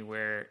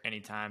 anywhere,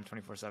 anytime,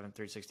 24/7,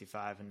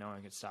 365, and no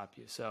one can stop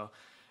you. So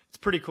it's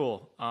pretty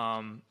cool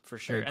for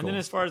sure. Very cool. And then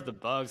as far as the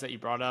bugs that you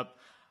brought up,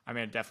 I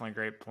mean, definitely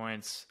great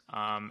points.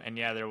 And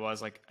yeah, there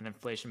was like an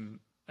inflation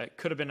it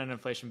could have been an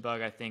inflation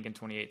bug, I think, in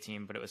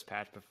 2018, but it was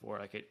patched before.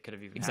 Like it could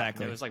have even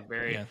Exactly. happened. It was like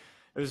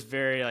it was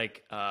very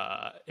like,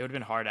 it would have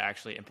been hard to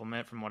actually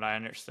implement from what I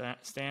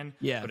understand.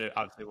 Yeah. But it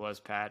obviously was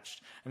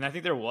patched. And I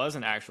think there was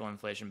an actual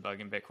inflation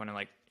bug in Bitcoin in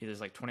like either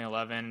like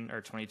 2011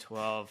 or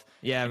 2012.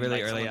 Yeah, and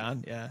really like early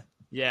on. Yeah.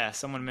 Yeah,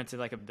 someone minted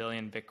like 1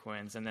 billion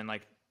Bitcoins, and then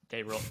like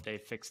they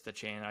fixed the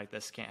chain. Like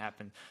this can't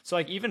happen. So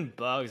like even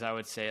bugs, I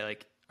would say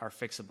like are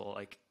fixable.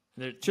 Like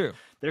True.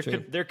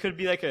 There could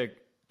be like a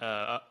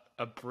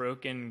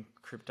broken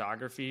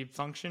cryptography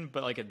function,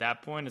 but like at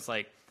that point, it's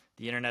like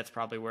the internet's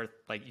probably worth,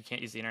 like you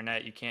can't use the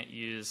internet, you can't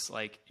use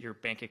like your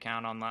bank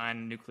account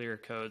online, nuclear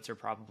codes are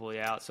probably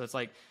out. So it's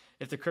like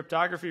if the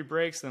cryptography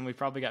breaks, then we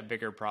probably got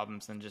bigger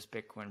problems than just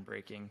Bitcoin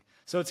breaking.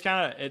 So it's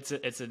kind of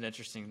it's an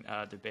interesting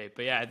debate.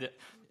 But yeah,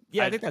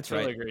 I think that's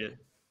totally right. Agree.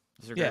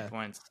 These are great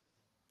points.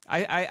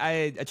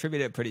 I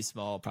attribute a pretty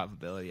small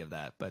probability of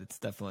that, but it's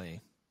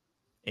definitely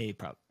a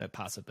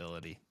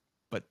possibility.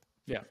 But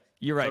yeah,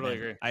 you're right. Totally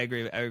agree. I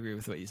agree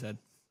with what you said.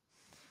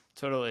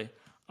 Totally.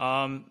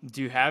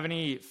 Do you have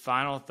any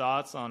final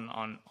thoughts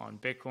on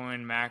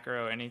Bitcoin,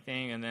 macro,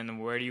 anything? And then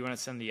where do you want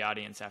to send the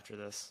audience after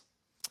this?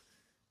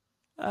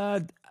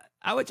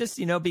 I would just,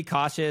 be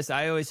cautious.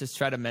 I always just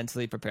try to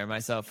mentally prepare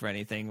myself for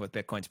anything with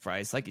Bitcoin's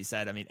price. Like you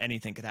said, I mean,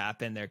 anything could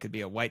happen. There could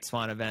be a white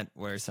swan event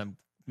where some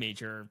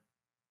major,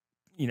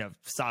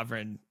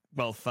 sovereign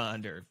wealth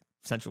fund or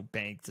central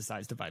bank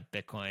decides to buy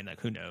Bitcoin.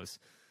 Like, who knows?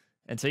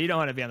 And so you don't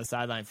want to be on the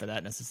sideline for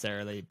that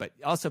necessarily, but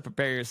also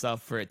prepare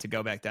yourself for it to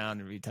go back down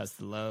and retest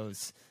the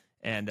lows.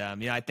 And,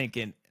 I think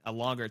in a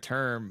longer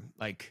term,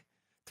 like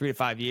 3 to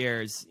 5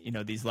 years,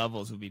 these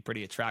levels would be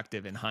pretty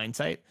attractive in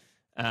hindsight.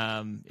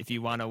 If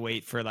you want to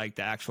wait for like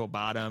the actual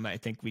bottom, I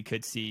think we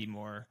could see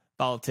more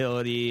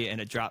volatility and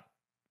a drop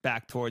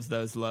back towards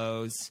those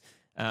lows,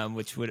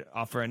 which would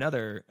offer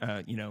another,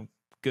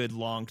 good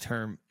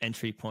long-term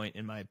entry point,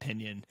 in my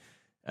opinion.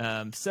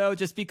 So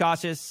just be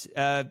cautious,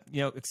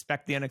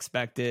 expect the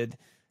unexpected.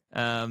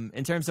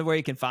 In terms of where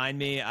you can find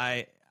me,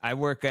 I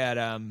work at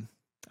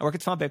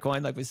Swan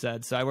Bitcoin, like we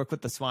said. So I work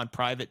with the Swan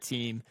private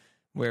team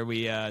where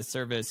we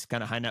service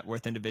kind of high net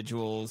worth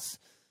individuals,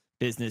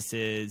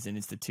 businesses, and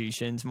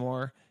institutions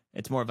more.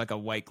 It's more of like a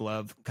white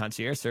glove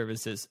concierge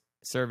services,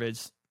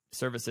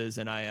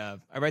 and I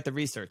write the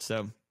research.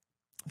 So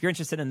if you're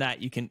interested in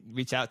that, you can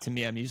reach out to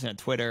me. I'm usually on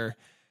Twitter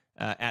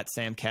at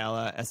Sam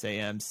Calla,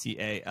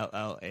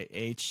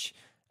 SamCallallah.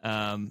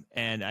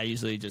 And I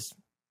usually just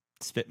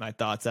spit my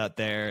thoughts out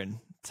there, and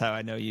that's how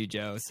I know you,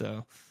 Joe.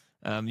 So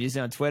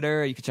usually on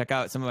Twitter. You can check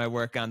out some of my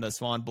work on the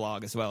Swan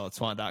blog as well at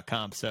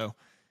swan.com. So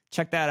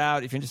check that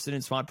out. If you're interested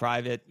in Swan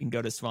Private, you can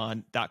go to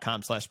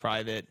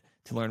swan.com/private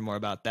to learn more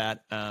about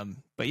that.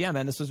 But yeah,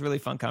 man, this was a really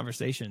fun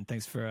conversation.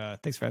 Thanks for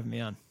having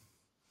me on.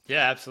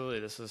 Yeah,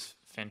 absolutely. This was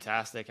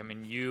fantastic. I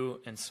mean,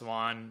 you and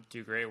Swan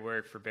do great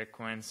work for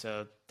Bitcoin,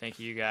 so thank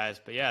you guys.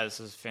 But yeah, this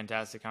was a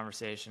fantastic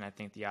conversation. I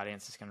think the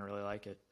audience is going to really like it.